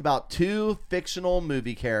talked about two fictional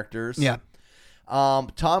movie characters. Yeah.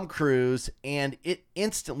 Tom Cruise, and it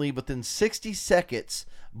instantly, within 60 seconds,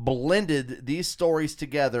 blended these stories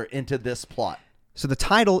together into this plot. So the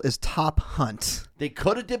title is Top Hunt. They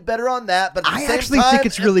could have did better on that, but at the I same actually time, think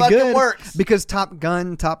it's really good works. Because Top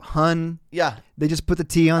Gun, Top Hun. Yeah. They just put the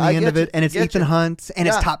T on the end of it, and it's Ethan Hunt, and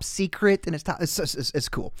it's Top Secret, and it's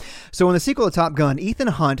cool. So in the sequel to Top Gun, Ethan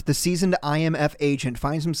Hunt, the seasoned IMF agent,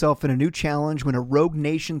 finds himself in a new challenge when a rogue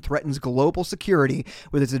nation threatens global security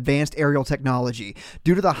with its advanced aerial technology.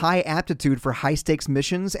 Due to the high aptitude for high-stakes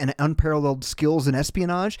missions and unparalleled skills in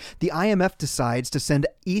espionage, the IMF decides to send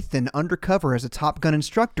Ethan undercover as a Top Gun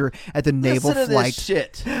instructor at the Naval Flight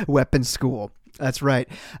Weapons School. That's right.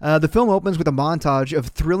 The film opens with a montage of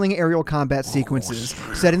thrilling aerial combat sequences,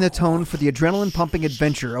 setting the tone for the adrenaline-pumping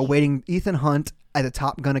adventure awaiting Ethan Hunt at the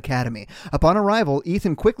Top Gun Academy. Upon arrival,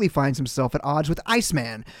 Ethan quickly finds himself at odds with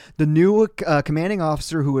Iceman, the new commanding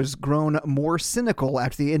officer who has grown more cynical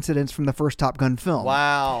after the incidents from the first Top Gun film.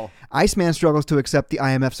 Wow. Iceman struggles to accept the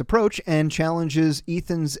IMF's approach and challenges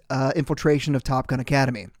Ethan's infiltration of Top Gun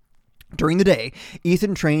Academy. During the day,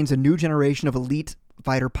 Ethan trains a new generation of elite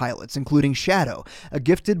fighter pilots, including Shadow, a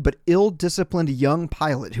gifted but ill-disciplined young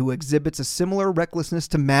pilot who exhibits a similar recklessness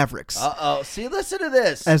to Maverick's. See, listen to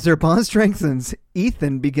this. As their bond strengthens,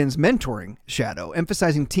 Ethan begins mentoring Shadow,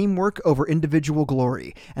 emphasizing teamwork over individual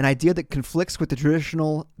glory, an idea that conflicts with the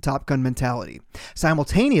traditional Top Gun mentality.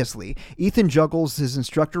 Simultaneously, Ethan juggles his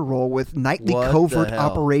instructor role with nightly covert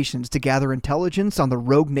operations to gather intelligence on the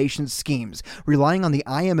rogue nation's schemes, relying on the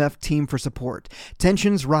IMF team for support.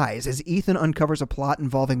 Tensions rise as Ethan uncovers a plot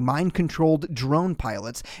involving mind-controlled drone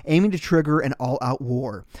pilots aiming to trigger an all-out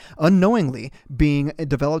war. Unknowingly being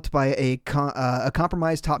developed by a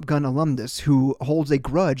compromised Top Gun alumnus who holds a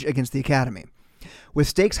grudge against the Academy. With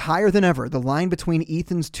stakes higher than ever, the line between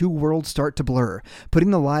Ethan's two worlds start to blur, putting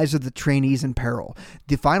the lives of the trainees in peril.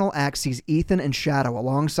 The final act sees Ethan and Shadow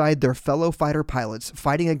alongside their fellow fighter pilots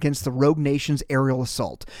fighting against the rogue nation's aerial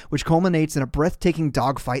assault, which culminates in a breathtaking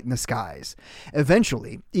dogfight in the skies.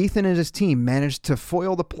 Eventually, Ethan and his team manage to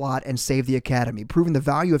foil the plot and save the Academy, proving the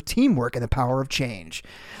value of teamwork and the power of change.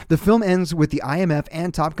 The film ends with the IMF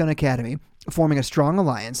and Top Gun Academy forming a strong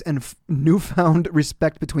alliance and newfound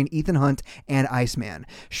respect between Ethan Hunt and Iceman.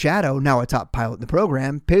 Shadow, now a top pilot in the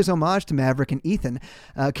program, pays homage to Maverick and Ethan,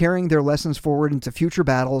 carrying their lessons forward into future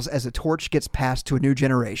battles as the torch gets passed to a new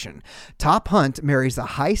generation. Top Hunt marries the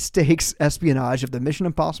high-stakes espionage of the Mission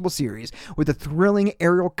Impossible series with a thrilling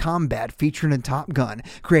aerial combat featured in Top Gun,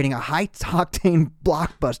 creating a high-octane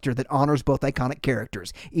blockbuster that honors both iconic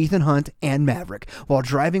characters, Ethan Hunt and Maverick, while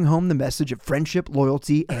driving home the message of friendship,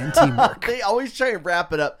 loyalty, and teamwork. They always try and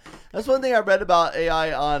wrap it up. That's one thing I read about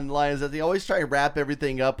AI online is that they always try and wrap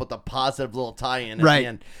everything up with a positive little tie-in at the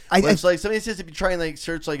end. It's like somebody says if you try and like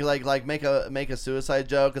search like make a suicide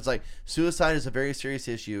joke, it's like suicide is a very serious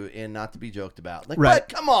issue and not to be joked about. Like, what?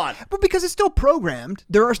 Come on. But because it's still programmed,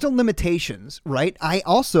 there are still limitations, right? I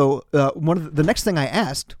also the next thing I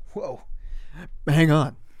asked. Whoa, hang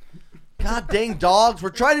on. God dang dogs! We're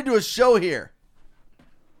trying to do a show here.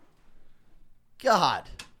 God.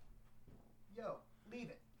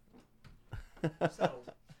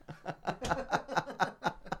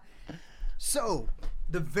 So,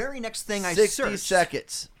 the very next thing I 60 searched...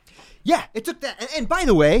 seconds. Yeah, it took that. And by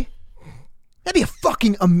the way, that'd be a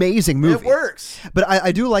fucking amazing movie. It works. But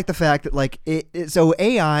I do like the fact that, like, so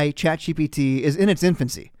AI, ChatGPT, is in its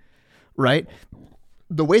infancy, right?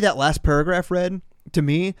 The way that last paragraph read, to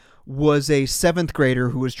me, was a 7th grader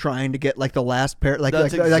who was trying to get like the last like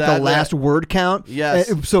the last word count.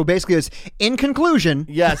 Yes. So basically, it's in conclusion.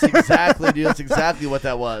 Yes, exactly, dude. That's exactly what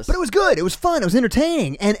that was. But it was good. It was fun. It was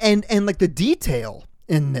entertaining, and like the detail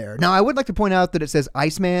in there. Now, I would like to point out that it says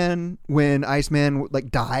Iceman when Iceman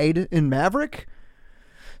like died in Maverick.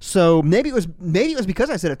 So maybe it was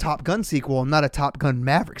because I said a Top Gun sequel and not a Top Gun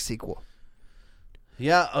Maverick sequel.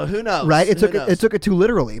 Yeah. Who knows? Right. It took it too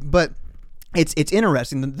literally, but. It's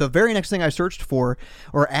interesting. The very next thing I searched for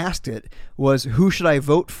or asked it was who should I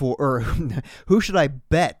vote for or who should I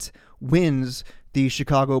bet wins the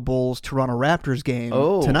Chicago Bulls Toronto Raptors game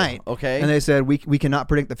tonight. Okay. And they said we cannot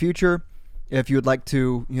predict the future. If you would like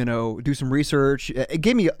to, do some research, it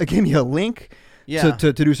gave me a link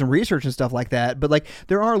to do some research and stuff like that. But like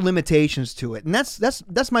there are limitations to it. And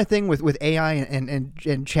that's my thing with AI and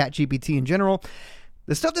ChatGPT in general.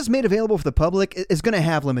 The stuff that's made available for the public is going to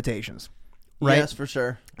have limitations. Right? Yes, for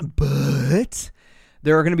sure. But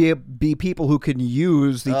there are going to be people who can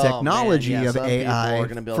use the technology of AI are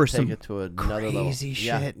going to be able for to some take it to another crazy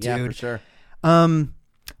level. shit, dude. Yeah, for sure.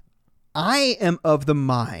 I am of the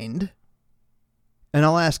mind, and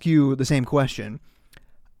I'll ask you the same question.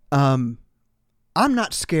 I'm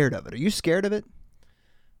not scared of it. Are you scared of it?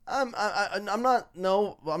 I'm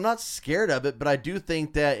not scared of it, but I do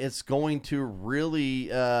think that it's going to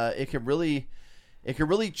really, it could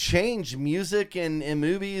really change music and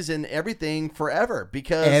movies and everything forever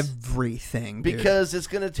because it's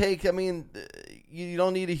going to take. I mean, you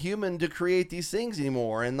don't need a human to create these things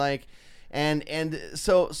anymore, and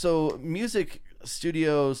so music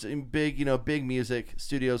studios and big music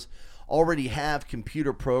studios already have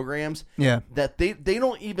computer programs. That they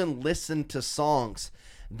don't even listen to songs.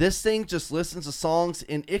 This thing just listens to songs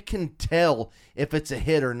and it can tell if it's a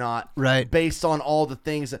hit or not, right? Based on all the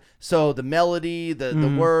things. So the melody,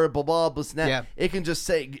 the word, blah blah blah. Snap. It can just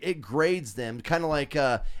say it grades them, kind of like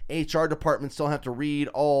HR departments don't have to read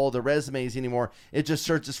all the resumes anymore. It just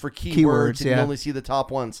searches for keywords and you only see the top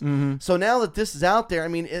ones. So now that this is out there, I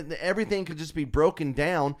mean, everything could just be broken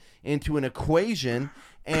down into an equation.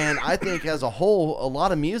 And I think as a whole, a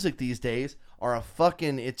lot of music these days are a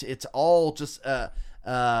fucking. It's all just a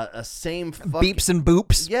same fucking, beeps and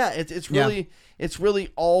boops. Yeah, it's really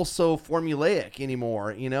all so formulaic anymore,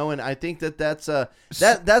 and I think that's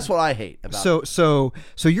what I hate about it. So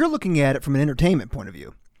you're looking at it from an entertainment point of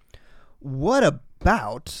view. What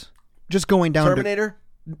about just going down Terminator?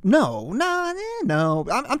 No.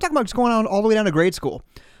 I'm talking about just going on all the way down to grade school.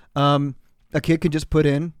 A kid could just put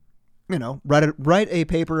in, write a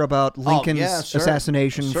paper about Lincoln's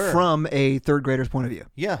assassination from a third grader's point of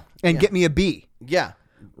view. And get me a B.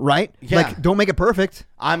 Right? Yeah. Like, don't make it perfect.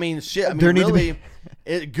 I mean, shit. I mean, really,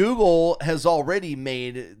 Google has already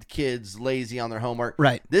made kids lazy on their homework.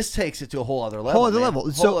 Right. This takes it to a whole other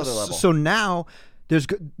level. So now there's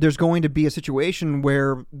going to be a situation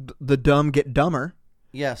where the dumb get dumber.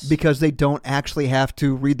 Yes. Because they don't actually have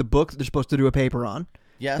to read the book that they're supposed to do a paper on.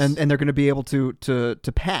 Yes. And they're going to be able to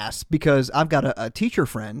pass, because I've got a teacher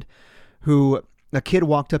friend who a kid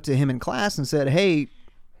walked up to him in class and said, "Hey,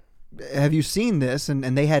 have you seen this?" And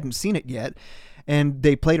they hadn't seen it yet. And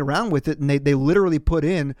they played around with it, and they literally put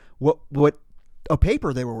in what a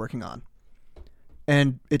paper they were working on.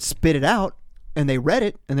 And it spit it out, and they read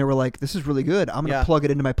it, and they were like, "This is really good. I'm going to plug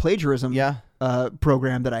it into my plagiarism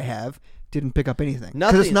program that I have didn't pick up anything.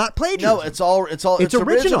 Nothing. Because it's not plagiarism. No, it's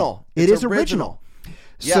original. It is original.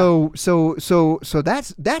 Yeah. So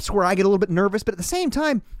that's where I get a little bit nervous. But at the same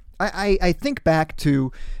time, I think back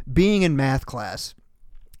to being in math class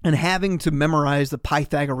and having to memorize the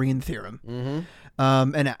Pythagorean theorem.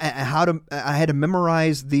 And I had to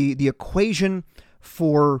memorize the equation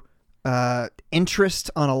for interest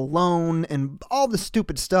on a loan and all the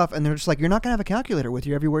stupid stuff, and they're just like, you're not gonna have a calculator with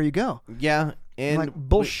you everywhere you go. Yeah, and I'm like,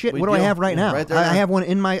 bullshit. we What do I have right now? Right there. I have one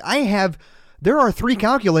in my. There are 3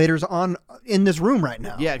 calculators in this room right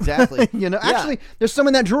now. Yeah, exactly. Actually, there's some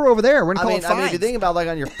in that drawer over there. We're gonna call it 5. I mean, if you think about like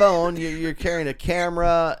on your phone, you're carrying a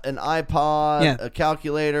camera, an iPod, a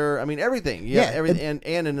calculator. I mean, everything. Everything,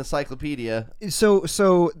 and an encyclopedia.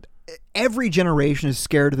 So every generation is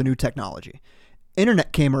scared of the new technology.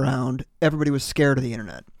 Internet came around, everybody was scared of the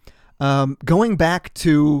internet. Going back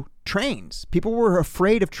to trains, people were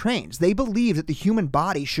afraid of trains. They believed that the human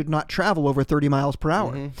body should not travel over 30 miles per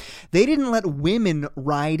hour. They didn't let women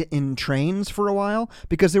ride in trains for a while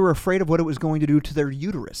because they were afraid of what it was going to do to their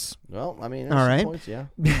uterus. Well, I mean, all right, points, yeah.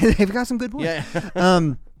 They've got some good points.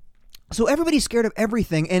 Yeah. So everybody's scared of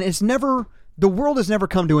everything, and the world has never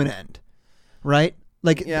come to an end, right?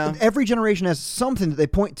 Like every generation has something that they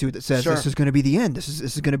point to that says this is going to be the end. This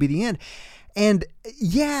is going to be the end. And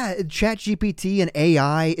yeah, ChatGPT and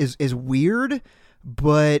AI is weird,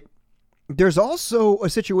 but there's also a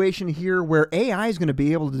situation here where AI is going to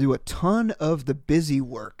be able to do a ton of the busy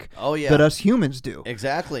work that us humans do.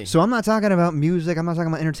 Exactly. So I'm not talking about music. I'm not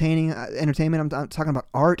talking about entertainment. I'm talking about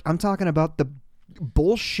art. I'm talking about the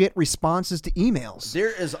bullshit responses to emails.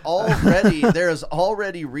 There is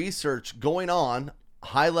already research going on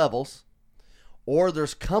high levels, or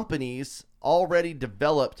there's companies already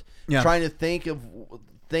developed trying to think of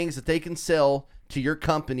things that they can sell to your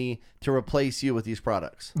company to replace you with these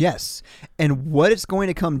products. Yes. And what it's going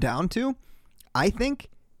to come down to, I think,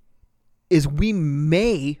 is we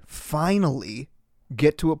may finally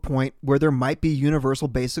get to a point where there might be universal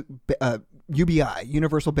basic UBI,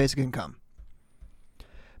 universal basic income.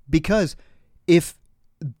 Because if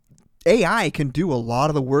AI can do a lot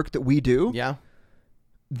of the work that we do,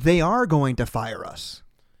 they are going to fire us.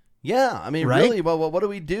 Yeah, I mean, really, well, what do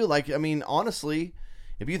we do? Like, I mean, honestly,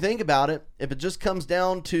 if you think about it, if it just comes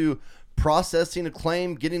down to processing a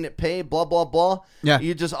claim, getting it paid, blah, blah, blah,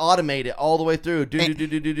 you just automate it all the way through.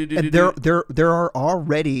 There are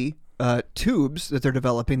already tubes that they're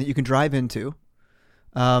developing that you can drive into.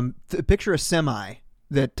 Picture a semi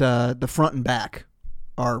that the front and back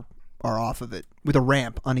are off of it with a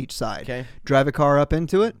ramp on each side. Okay. Drive a car up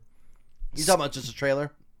into it. You talking about just a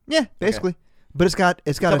trailer? Yeah, basically. Okay. But it's got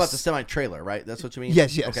You're talking about the semi-trailer, right? That's what you mean?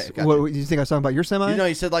 Yes. Okay, gotcha. What, you think I was talking about your semi?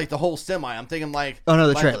 You said like the whole semi. I'm thinking like... Oh, no,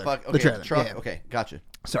 the trailer. Okay, the trailer. The truck. Yeah. Okay, gotcha.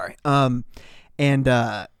 Sorry.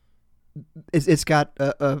 It's got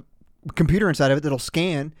a computer inside of it that'll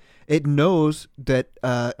scan. It knows that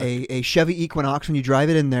a Chevy Equinox, when you drive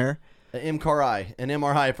it in there... An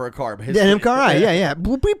MRI for a car. Basically. Yeah, an MRI, yeah.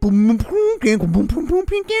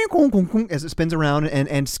 As it spins around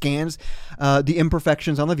and scans the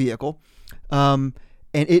imperfections on the vehicle. And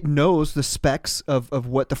it knows the specs of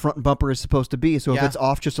what the front bumper is supposed to be. So if it's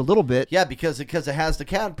off just a little bit... Yeah, because it has the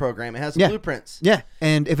CAD program. It has the blueprints. Yeah,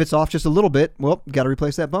 and if it's off just a little bit, well, got to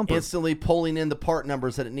replace that bumper. Instantly pulling in the part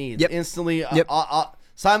numbers that it needs. Yep. Instantly...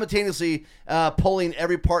 simultaneously pulling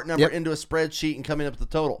every part number into a spreadsheet and coming up with the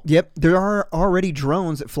total. Yep. There are already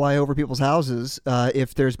drones that fly over people's houses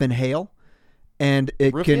if there's been hail. And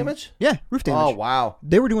it roof damage? Yeah, roof damage. Oh, wow.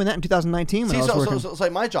 They were doing that in 2019 when I was working. So it's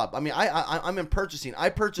like my job. I mean, I'm in purchasing. I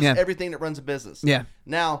purchase everything that runs a business. Yeah.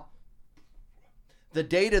 Now, the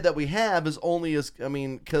data that we have is only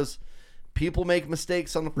because... people make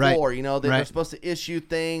mistakes on the floor. They're supposed to issue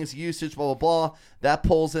things, usage, blah, blah, blah. That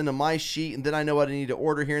pulls into my sheet, and then I know what I need to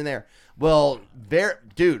order here and there. Well,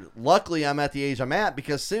 luckily I'm at the age I'm at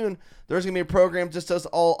because soon there's going to be a program that just does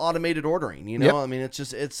all automated ordering. I mean,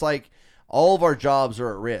 it's like all of our jobs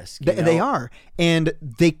are at risk. They are. And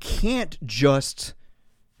they can't just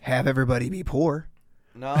have everybody be poor.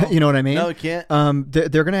 No. You know what I mean? No, it can't.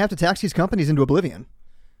 They're going to have to tax these companies into oblivion.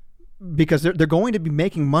 Because they're going to be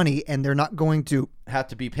making money and they're not going to have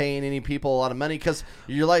to be paying any people a lot of money because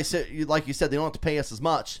like you said, they don't have to pay us as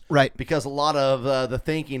much, right? Because a lot of the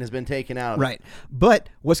thinking has been taken out of it. Right. But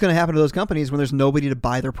what's going to happen to those companies when there's nobody to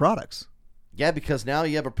buy their products? Yeah, because now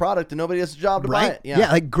you have a product and nobody has a job to buy it.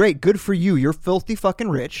 Yeah, like great, good for you. You're filthy fucking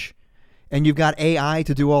rich, and you've got AI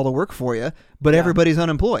to do all the work for you, but everybody's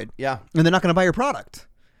unemployed. Yeah, and they're not going to buy your product,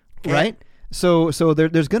 right? So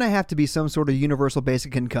there's going to have to be some sort of universal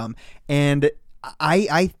basic income, and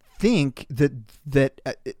I think that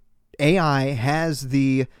AI has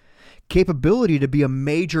the capability to be a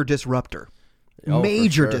major disruptor. Oh,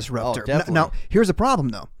 Major for sure. disruptor. Oh, definitely. Now, here's the problem,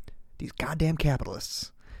 though. These goddamn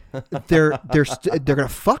capitalists. They're gonna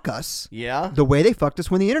fuck us. Yeah. The way they fucked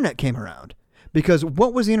us when the internet came around. Because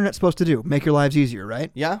what was the internet supposed to do? Make your lives easier, right?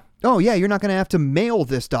 Yeah. Oh yeah, you're not going to have to mail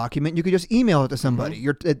this document. You could just email it to somebody.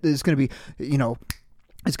 It's going to be,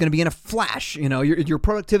 it's going to be in a flash. Your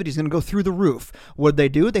productivity is going to go through the roof. What did they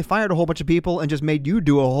do? They fired a whole bunch of people and just made you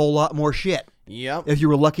do a whole lot more shit. Yep. If you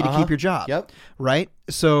were lucky to keep your job. Yep. Right.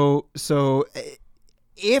 So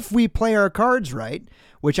if we play our cards right,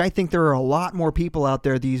 which I think there are a lot more people out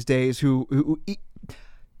there these days who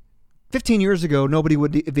 15 years ago, nobody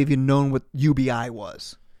would have even known what UBI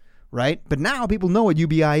was, right? But now people know what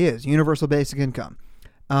UBI is, Universal Basic Income.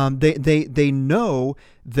 They know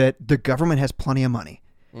that the government has plenty of money.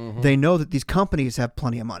 Mm-hmm. They know that these companies have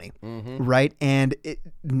plenty of money, right? And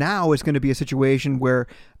now it's going to be a situation where,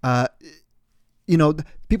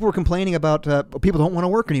 people were complaining about people don't want to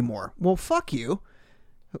work anymore. Well, fuck you.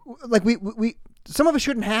 Like we some of us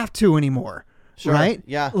shouldn't have to anymore. Sure. Right?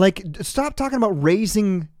 Yeah. Like, stop talking about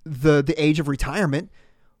raising the age of retirement.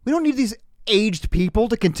 We don't need these aged people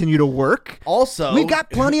to continue to work. Also, we got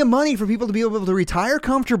plenty of money for people to be able to retire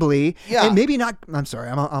comfortably. Yeah. And maybe not. I'm sorry.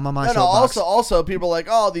 I'm on my No, soapbox. also, people are like,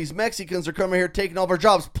 oh, these Mexicans are coming here taking all of our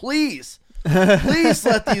jobs. Please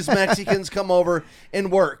let these Mexicans come over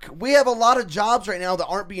and work. We have a lot of jobs right now that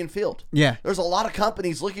aren't being filled. Yeah. There's a lot of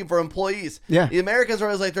companies looking for employees. Yeah. The Americans are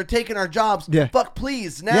always like, they're taking our jobs. Yeah. Fuck,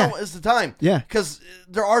 please. Now is the time. Yeah. Because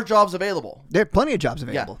there are jobs available. There are plenty of jobs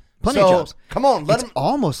available. Yeah. Plenty of jobs. Come on, let It's them.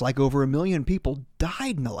 almost like over 1 million people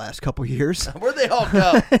died in the last couple of years. Where'd they all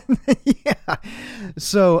go? Yeah.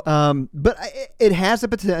 So, but it has the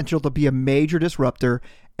potential to be a major disruptor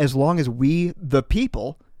as long as we, the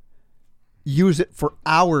people, use it for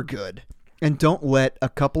our good and don't let a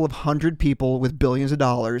couple of hundred people with billions of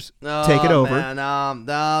dollars take it over. Man,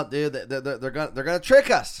 no, dude, they're gonna trick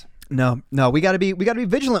us. No, we got to be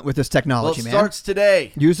vigilant with this technology, Well, it man. starts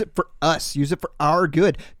today. Use it for us. Use it for our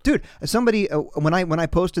good, dude. Somebody when I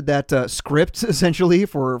posted that script essentially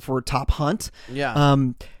for Top Hunt,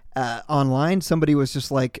 online, somebody was just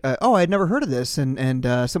like, "Oh, I had never heard of this," and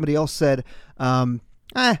somebody else said,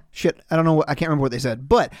 shit, I don't know. I can't remember what they said,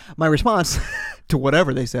 but my response to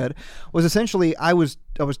whatever they said was essentially, I was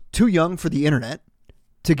too young for the internet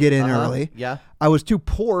to get in early. Yeah. I was too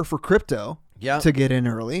poor for crypto to get in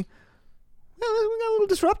early. Well, we got a little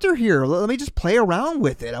disruptor here. Let me just play around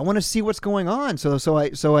with it. I want to see what's going on. So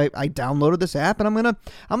I downloaded this app and I'm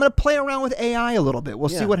gonna play around with AI a little bit. We'll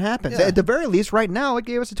see what happens. Yeah. At the very least, right now, it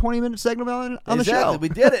gave us a 20-minute segment on the show. We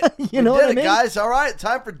did it. You know what I mean? Guys? All right,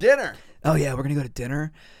 time for dinner. Oh yeah, we're gonna go to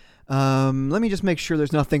dinner. Let me just make sure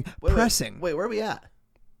there's nothing pressing. Wait, where are we at?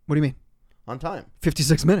 What do you mean? On time.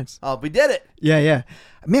 56 minutes. Oh, we did it. Yeah.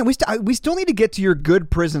 Man, we still need to get to your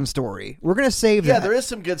good prison story. We're gonna save that. Yeah, there is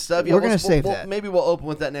some good stuff. Yeah, we're gonna save that. Maybe we'll open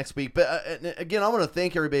with that next week. But again, I want to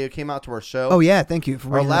thank everybody who came out to our show. Oh yeah, thank you for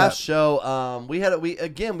our bringing that last up. show. We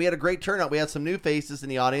had a great turnout. We had some new faces in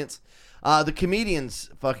the audience. The comedians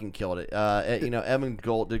fucking killed it. Evan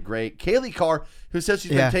Gold did great. Kaylee Carr, who says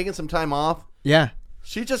she's been taking some time off. Yeah.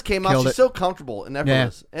 She just came out. Killed She's it. so comfortable and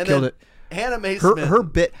effortless. Yeah, And killed then it. Hannah Mae Smith. Her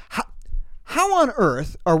bit. How on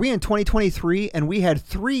earth are we in 2023 and we had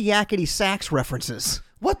 3 yakety sax references?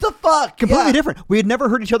 What the fuck? Completely different. We had never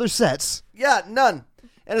heard each other's sets. Yeah, none.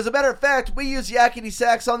 And as a matter of fact, we use yakety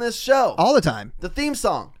sax on this show. All the time. The theme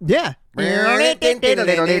song. Yeah. but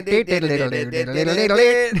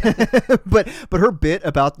her bit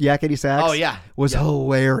about yakety sax was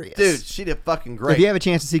hilarious. Dude, she did fucking great. If you have a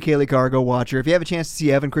chance to see Kaylee Carr, go watch her. If you have a chance to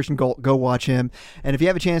see Evan Christian Gold, go watch him. And if you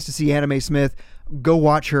have a chance to see Hannah Mae Smith, go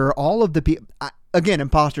watch her. All of the people... Again,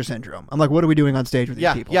 imposter syndrome. I'm like, what are we doing on stage with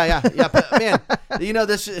these people? Yeah. But, man,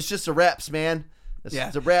 this is just the reps, man.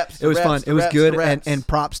 It's the reps. It was fun. It was good. And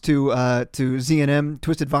props to ZNM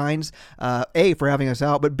Twisted Vines, A, for having us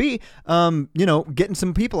out, but B, getting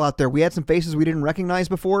some people out there. We had some faces we didn't recognize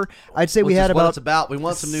before. I'd say we had about we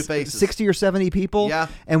want some new faces. 60 or 70 people. Yeah.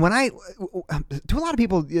 And when to a lot of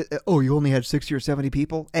people, you only had 60 or 70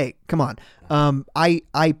 people. Hey, come on.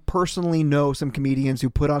 I personally know some comedians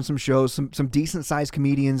who put on some shows, some decent sized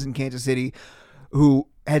comedians in Kansas City who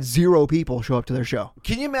had 0 people show up to their show.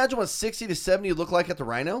 Can you imagine what 60 to 70 look like at the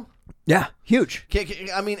Rhino? Yeah, huge.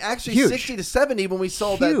 I mean, actually, huge. 60 to 70 when we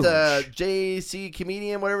saw that JC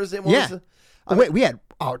comedian, whatever his name was. Yeah. We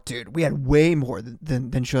had way more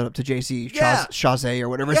than showed up to JC Chazé or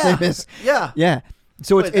whatever his name is. Yeah. Yeah.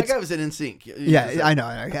 So that guy was in NSYNC. Yeah, I know.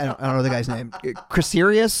 I don't know the guy's name. Chris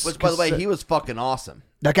Sirius. Which, by the way, he was fucking awesome.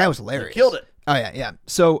 That guy was hilarious. He killed it. Oh yeah.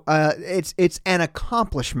 So it's an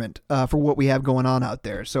accomplishment for what we have going on out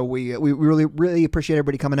there. So we really appreciate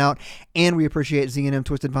everybody coming out, and we appreciate Z&M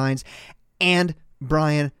Twisted Vines. And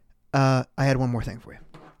Brian, I had one more thing for you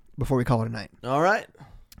before we call it a night. All right.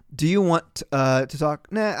 Do you want to talk?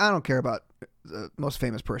 Nah, I don't care about the most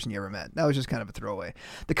famous person you ever met. That was just kind of a throwaway.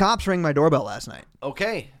 The cops rang my doorbell last night.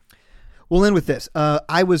 Okay. We'll end with this.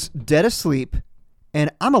 I was dead asleep,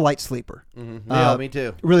 and I'm a light sleeper. Mm-hmm. Yeah, me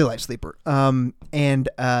too. Really light sleeper. And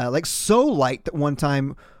like so light that one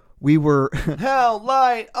time we were How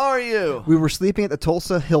light are you? we were sleeping at the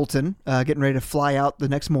Tulsa Hilton, getting ready to fly out the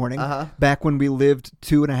next morning. Uh-huh. Back when we lived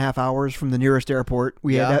 2.5 hours from the nearest airport,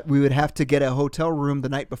 we would have to get a hotel room the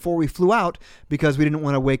night before we flew out because we didn't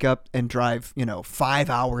want to wake up and drive 5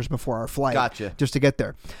 hours before our flight. Gotcha. Just to get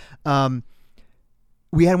there.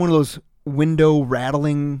 We had one of those window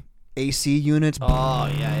rattling AC units.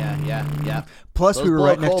 Oh, yeah. Plus, Those we were blow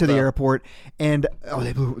right next cold, to the though. airport, and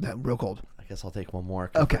they blew that real cold. I guess I'll take one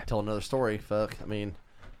more. Okay. Tell another story. Fuck. I mean,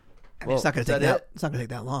 well, It's not going is to take that that. it? It's not going to take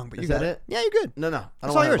that long. But Is you got that it? Yeah, you're good. No. I It's don't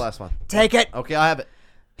all want to have yours. the last one. Take it. Okay, I have it.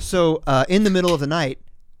 So, in the middle of the night,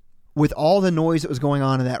 with all the noise that was going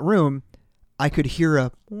on in that room, I could hear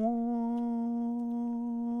a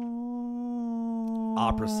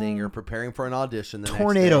Opera singer preparing for an audition. The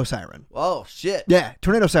tornado next day. siren. Oh shit. Yeah,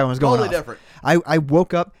 tornado siren was going Totally off. different. I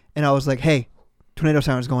woke up and I was like, "Hey, tornado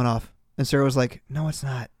siren's going off." And Sarah was like, "No, it's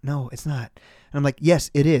not. No, it's not." And I'm like, "Yes,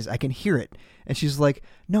 it is. I can hear it." And she's like,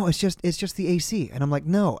 "No, it's just the AC." And I'm like,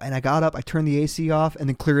 "No." And I got up, I turned the AC off, and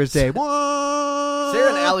then clear as day. Sarah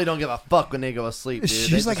and Allie don't give a fuck when they go to sleep, dude.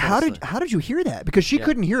 She's like, "How did you hear that?" Because she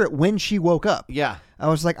couldn't hear it when she woke up. Yeah. I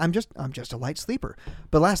was like, I'm just a light sleeper.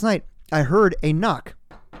 But last night I heard a knock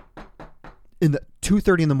in the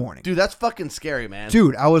 2:30 in the morning. Dude, that's fucking scary, man.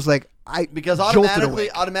 Dude, I was like, Because jolted awake.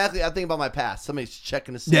 automatically, I think about my past. Somebody's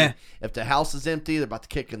checking to see Yeah. if the house is empty. They're about to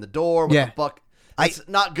kick in the door. What Yeah. the fuck? It's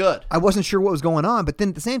not good. I wasn't sure what was going on, but then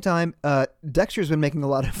at the same time, Dexter's been making a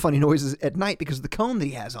lot of funny noises at night because of the cone that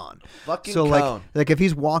he has on. Fucking so cone. like if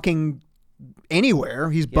he's walking anywhere,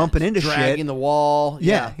 he's bumping into dragging shit. the wall.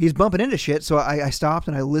 Yeah, he's bumping into shit. So I stopped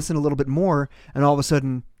and I listened a little bit more, and all of a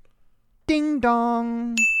sudden, ding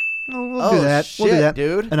dong. We'll do that. Shit, We'll do that,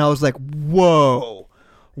 dude. And I was like, whoa.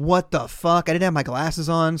 What the fuck? I didn't have my glasses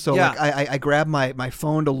on, so Yeah. like I grabbed my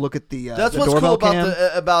phone to look at the That's the what's cool doorbell about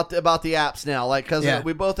cam. about the apps now. Like, because Yeah.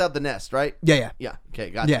 we both have the Nest, right? Yeah. Yeah. Okay,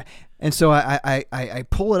 gotcha. Yeah. And so I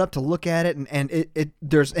pull it up to look at it, and it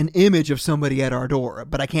there's an image of somebody at our door,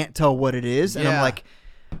 but I can't tell what it is. And I'm Yeah. like,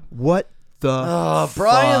 what the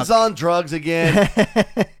Brian's fuck? on drugs again.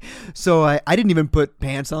 So I didn't even put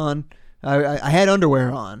pants on. I had underwear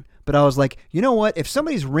on. But I was like, you know what? If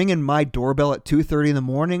somebody's ringing my doorbell at 2:30 in the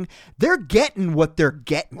morning, they're getting what they're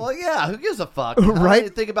getting. Well, yeah. Who gives a fuck? Right? I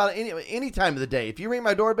think about it any time of the day. If you ring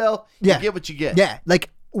my doorbell, Yeah. you get what you get. Yeah,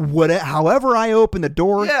 like however I open the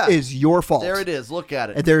door is your fault. There it is. Look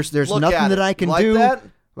at it. There's Look nothing at that it. I can You like do. that?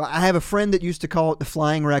 Well, I have a friend that used to call it the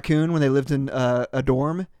flying raccoon when they lived in a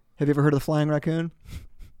dorm. Have you ever heard of the flying raccoon?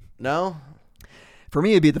 No. For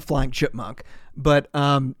me, it'd be the flying chipmunk. But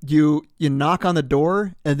you knock on the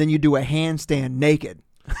door and then you do a handstand naked.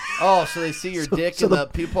 Oh, so they see your dick so in the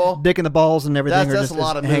peephole? Dick and the balls and everything That's are a just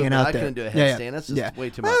lot of hanging movement. out I there. couldn't do a Yeah, handstand. That's just way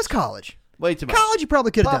too much. Well, that's college. Way too much. College, you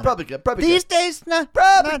probably could have done. Probably good. Probably These good. days, nah,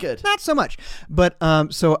 Probably not, good. Not so much. But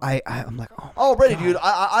so I'm like, oh, Already, dude,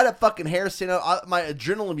 I'd have fucking hair stand up. My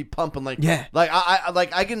adrenaline would be pumping like, Yeah. like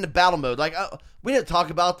I get into battle mode. Like we didn't talk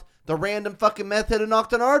about the random fucking meth head who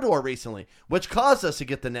knocked on our door recently, which caused us to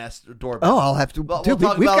get the Nest doorbell. Oh, I'll have to. Well, Dude, we'll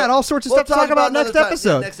talk we've about got it. all sorts of We'll stuff to talk about next another time.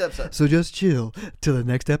 episode. Yeah, next episode. So just chill till the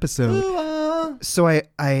next episode. Ooh, So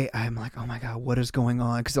I'm like, oh my god, what is going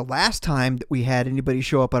on? Because the last time that we had anybody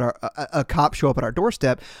show up at a cop show up at our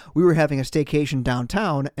doorstep, we were having a staycation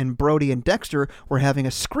downtown, and Brody and Dexter were having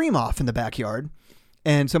a scream off in the backyard.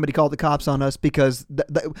 And somebody called the cops on us because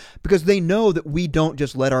because they know that we don't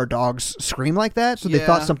just let our dogs scream like that, so they Yeah.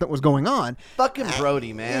 thought something was going on. fucking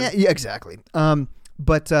Brody, man. Yeah, exactly.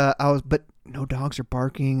 But no dogs are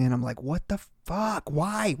barking, and I'm like, what the fuck?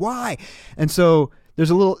 Why? And so there's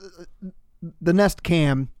a little the Nest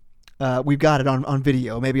cam. We've got it on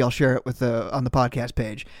video. Maybe I'll share it with on the podcast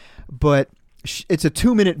page, but. It's a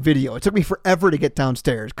 2-minute video. It took me forever to get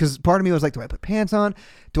downstairs because part of me was like, do I put pants on?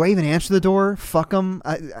 Do I even answer the door? Fuck them.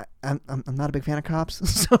 I'm not a big fan of cops.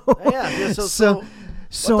 So Yeah, dude, so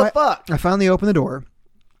what the fuck? I finally opened the door.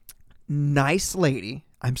 Nice lady.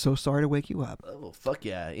 I'm so sorry to wake you up. Oh, fuck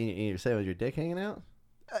yeah. You say with your dick hanging out?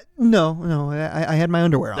 No. I had my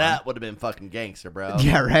underwear on. That would have been fucking gangster, bro.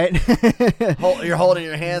 Yeah, right? You're holding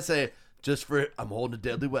your hand, say, Just for I'm holding a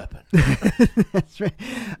deadly weapon. That's right.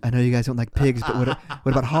 I know you guys don't like pigs, but what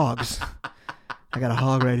about hogs? I got a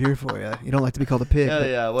hog right here for you. You don't like to be called a pig. Hell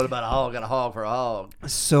yeah. What about a hog? Got a hog for a hog. So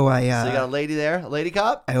So you got a lady there? A lady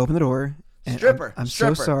cop? I open the door. And Stripper. I'm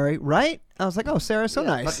Stripper. so sorry. Right? I was like, oh, Sarah's so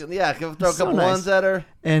nice. Throw a couple So nice. ones at her.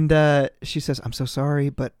 And she says, I'm so sorry,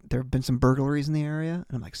 but there have been some burglaries in the area.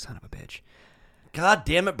 And I'm like, son of a bitch. God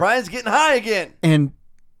damn it. Brian's getting high again. And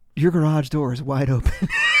your garage door is wide open.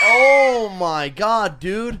 Oh my God,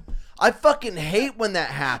 dude. I fucking hate when that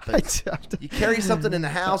happens. You carry something in the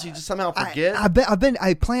house, you just somehow forget.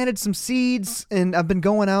 I planted some seeds, and I've been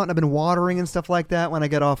going out and I've been watering and stuff like that when I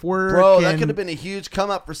get off work. Bro, that could have been a huge come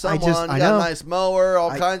up for someone. I You got know. a nice mower,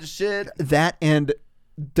 all kinds of shit. That, and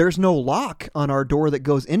there's no lock on our door that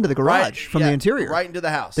goes into the garage from the interior. Right into the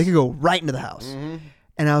house. They could go right into the house. Mm-hmm.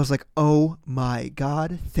 And I was like, oh my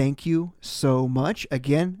God, thank you so much.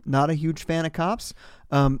 Again, not a huge fan of cops,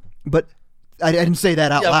 but I didn't say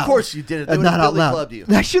that out loud. Yeah, of course you didn't. They would Not have out loud. clubbed you.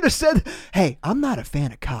 I should have said, hey, I'm not a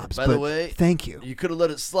fan of cops. By but the way, thank you. You could have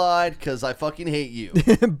let it slide because I fucking hate you.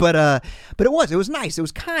 but it was nice. It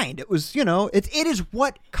was kind. It was, it is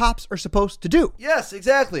what cops are supposed to do. Yes,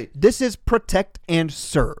 exactly. This is protect and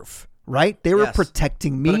serve, right? They were Yes.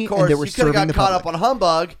 protecting me, But of course, and they were you could have serving the got caught public. up on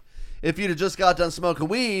humbug if you'd have just got done smoking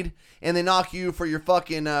weed and they knock you for your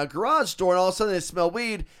fucking garage door and all of a sudden they smell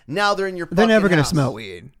weed. Now they're in your fucking They're never gonna house. smell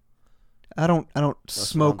weed. I don't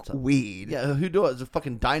smoke what I'm weed. Yeah, who do it? It's a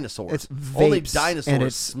fucking dinosaurs. It's Only vapes, dinosaurs and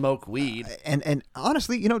it's- smoke weed. And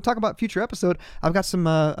honestly, talk about future episode. I've got some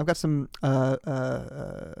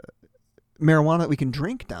marijuana that we can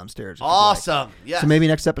drink downstairs. if you'd like. Awesome. Yes. So maybe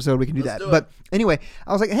next episode we can do Let's that. do it. But anyway,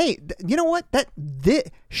 I was like, hey, you know what?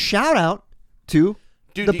 Shout out to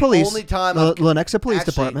Dude, the police, only time the I've- Lenexa Police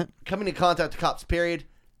actually, Department. Coming in contact with cops, period,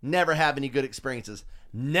 never have any good experiences.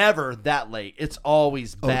 Never that late. It's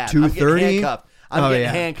always bad. I'm 2:30? getting handcuffed. I'm Oh, getting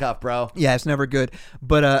yeah. handcuffed, bro. Yeah, it's never good.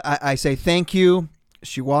 But I say thank you.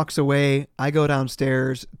 She walks away. I go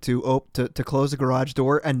downstairs to close the garage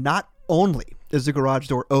door, and not only is the garage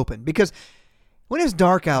door open, because when it's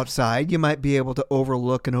dark outside, you might be able to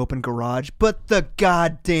overlook an open garage, but the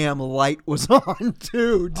goddamn light was on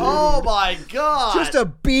too, dude. Oh my God. Just a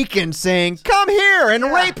beacon saying, "Come here and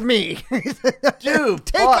rape me, Dude,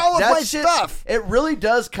 Take fuck, all of that my shit, stuff." It really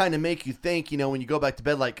does kind of make you think, when you go back to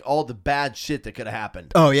bed, like all the bad shit that could have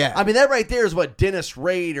happened. Oh yeah, I mean, that right there is what Dennis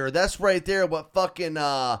Rader. That's right there what fucking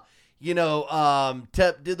those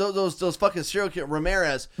fucking serial killer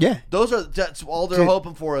Ramirez. Yeah. That's all they're Dude.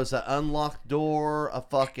 hoping for is an unlocked door, a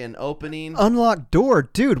fucking opening. unlocked door,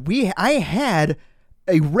 dude. I had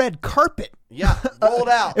a red carpet. Yeah, rolled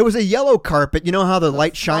out. It was a yellow carpet. You know how the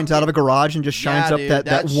light shines out of a garage and just shines Yeah, up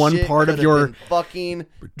dude, that one shit part of could have your been fucking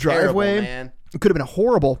driveway? terrible, man. It could have been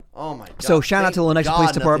horrible. Oh my God. So shout out to the Thank Lenexa God Police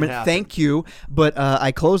nothing Department. happened. Thank you. But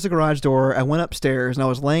I closed the garage door. I went upstairs and I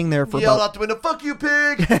was laying there for Yelled about. out the window, "Fuck you,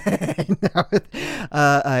 pig!"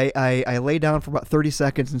 I lay down for about 30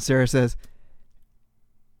 seconds and Sarah says,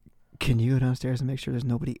 "Can you go downstairs and make sure there's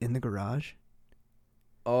nobody in the garage?"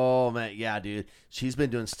 Oh man, yeah, dude. She's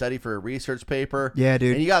been doing study for a research paper. Yeah,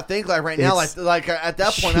 dude. And you gotta think like right now, It's- like at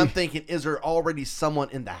that point, I'm thinking, is there already someone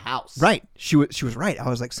in the house? Right. She was right. I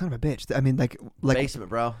was like, son of a bitch. I mean, like Basement,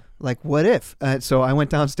 bro. like what if? So I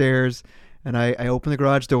went downstairs and I opened the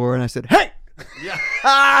garage door and I said, "Hey,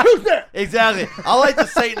 Yeah. Who's there? Exactly. I like to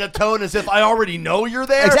say it in a tone as if I already know you're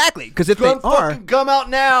there. exactly." Because if they Come are, fucking come out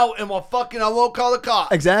now, and I won't call the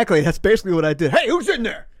cops. exactly, that's basically what I did. Hey, who's in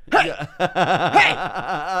there? Hey,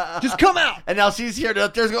 hey, just come out. And now she's here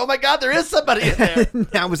upstairs. Oh my God, there is somebody in there.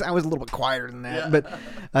 I was a little bit quieter than that, Yeah. but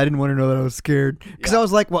I didn't want to know that I was scared because I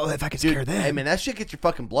was like, well, if I could scare them. Hey man, that shit gets your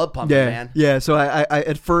fucking blood pumping, Yeah, man. yeah. So I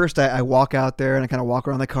at first I walk out there and I kind of walk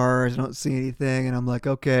around the cars. I don't see anything, and I'm like,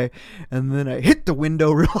 okay. And then I hit the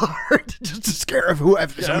window real hard just to scare if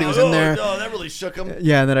somebody was in there. No, that really shook him.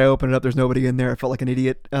 Yeah, and then I opened it up. There's nobody in there. I felt like an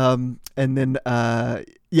idiot. And then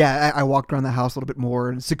I walked around the house a little bit more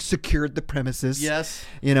and secured the premises. Yes.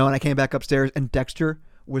 And I came back upstairs, and Dexter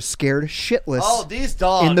was scared shitless. Oh, these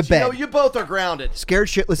dogs. In the bed. You both are grounded. Scared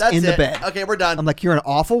shitless That's in the it. bed. Okay, we're done. I'm like, you're an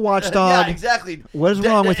awful watchdog. Yeah, exactly. What is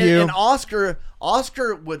wrong with you? And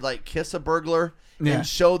Oscar would like kiss a burglar Yeah. and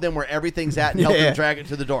show them where everything's at and help Yeah. them drag it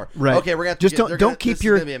to the door. Right. Okay, we're gonna have to just get, don't keep this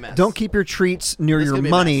your is gonna be a mess. don't keep your treats near This is your gonna be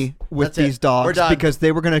a money mess. with That's it. these dogs We're done. because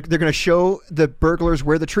they're gonna show the burglars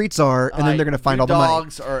where the treats are, and then they're gonna find all the money.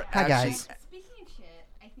 Dogs are Hi, actually. guys. Speaking of shit,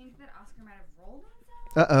 I think that Oscar might have rolled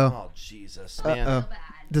on something. Uh oh. Oh Jesus, man! Uh-oh. Real bad.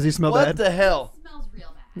 Does he smell What bad? the hell? It smells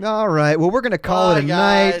real bad. All right. Well, we're gonna call Bye, it a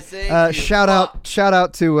guys. night. Thank you. Shout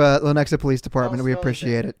out to Lenexa Police Department. I'll We smell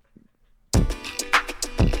appreciate it. it.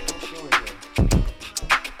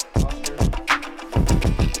 Oscar.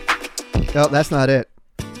 Oh, that's not it.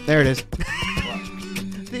 There it is.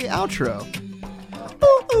 The outro.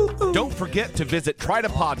 Don't forget to visit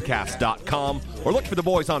trytopodcast.com or look for the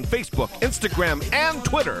boys on Facebook, Instagram, and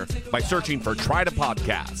Twitter by searching for Try to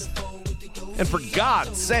Podcast. And for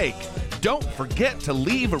God's sake, don't forget to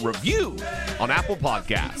leave a review on Apple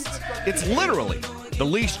Podcasts. It's literally the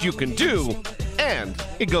least you can do, and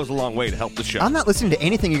it goes a long way to help the show. I'm not listening to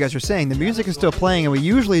anything you guys are saying. The music is still playing, and we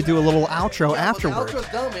usually do a little outro afterward. The outro's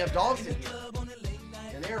done. We have dogs in here.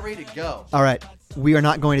 And they're ready to go. All right. We are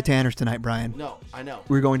not going to Tanner's tonight, Brian. No, I know.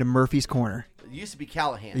 We're going to Murphy's Corner. It used to be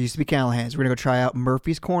Callahan. It used to be Callahan's. We're going to go try out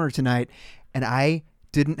Murphy's Corner tonight, and I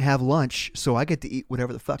didn't have lunch, so I get to eat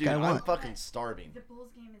whatever the fuck Dude, I want. I'm fucking starving. The Bulls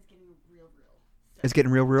game is getting real. It's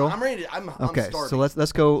getting real. I'm ready to, I'm Okay, starving. so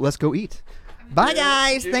let's go eat. Bye,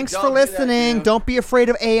 guys. Dude, Thanks don't for do that, listening. dude. Don't be afraid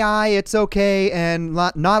of AI. It's okay, and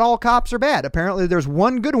not all cops are bad. Apparently, there's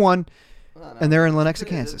one good one, Well, no, and they're in Lenexa, it's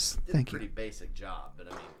Kansas. a Thank you. pretty basic job, but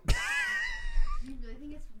I mean, Do you really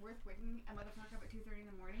think it's worth waking a motherfucker up at 2:30 in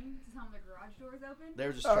the morning to tell him the garage door is open?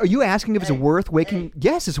 they're just. Are you asking if it's Hey, worth waking? hey,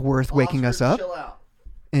 Yes, it's worth waking us Oscar, up. Chill out,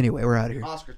 Anyway, we're out of here. Oscar.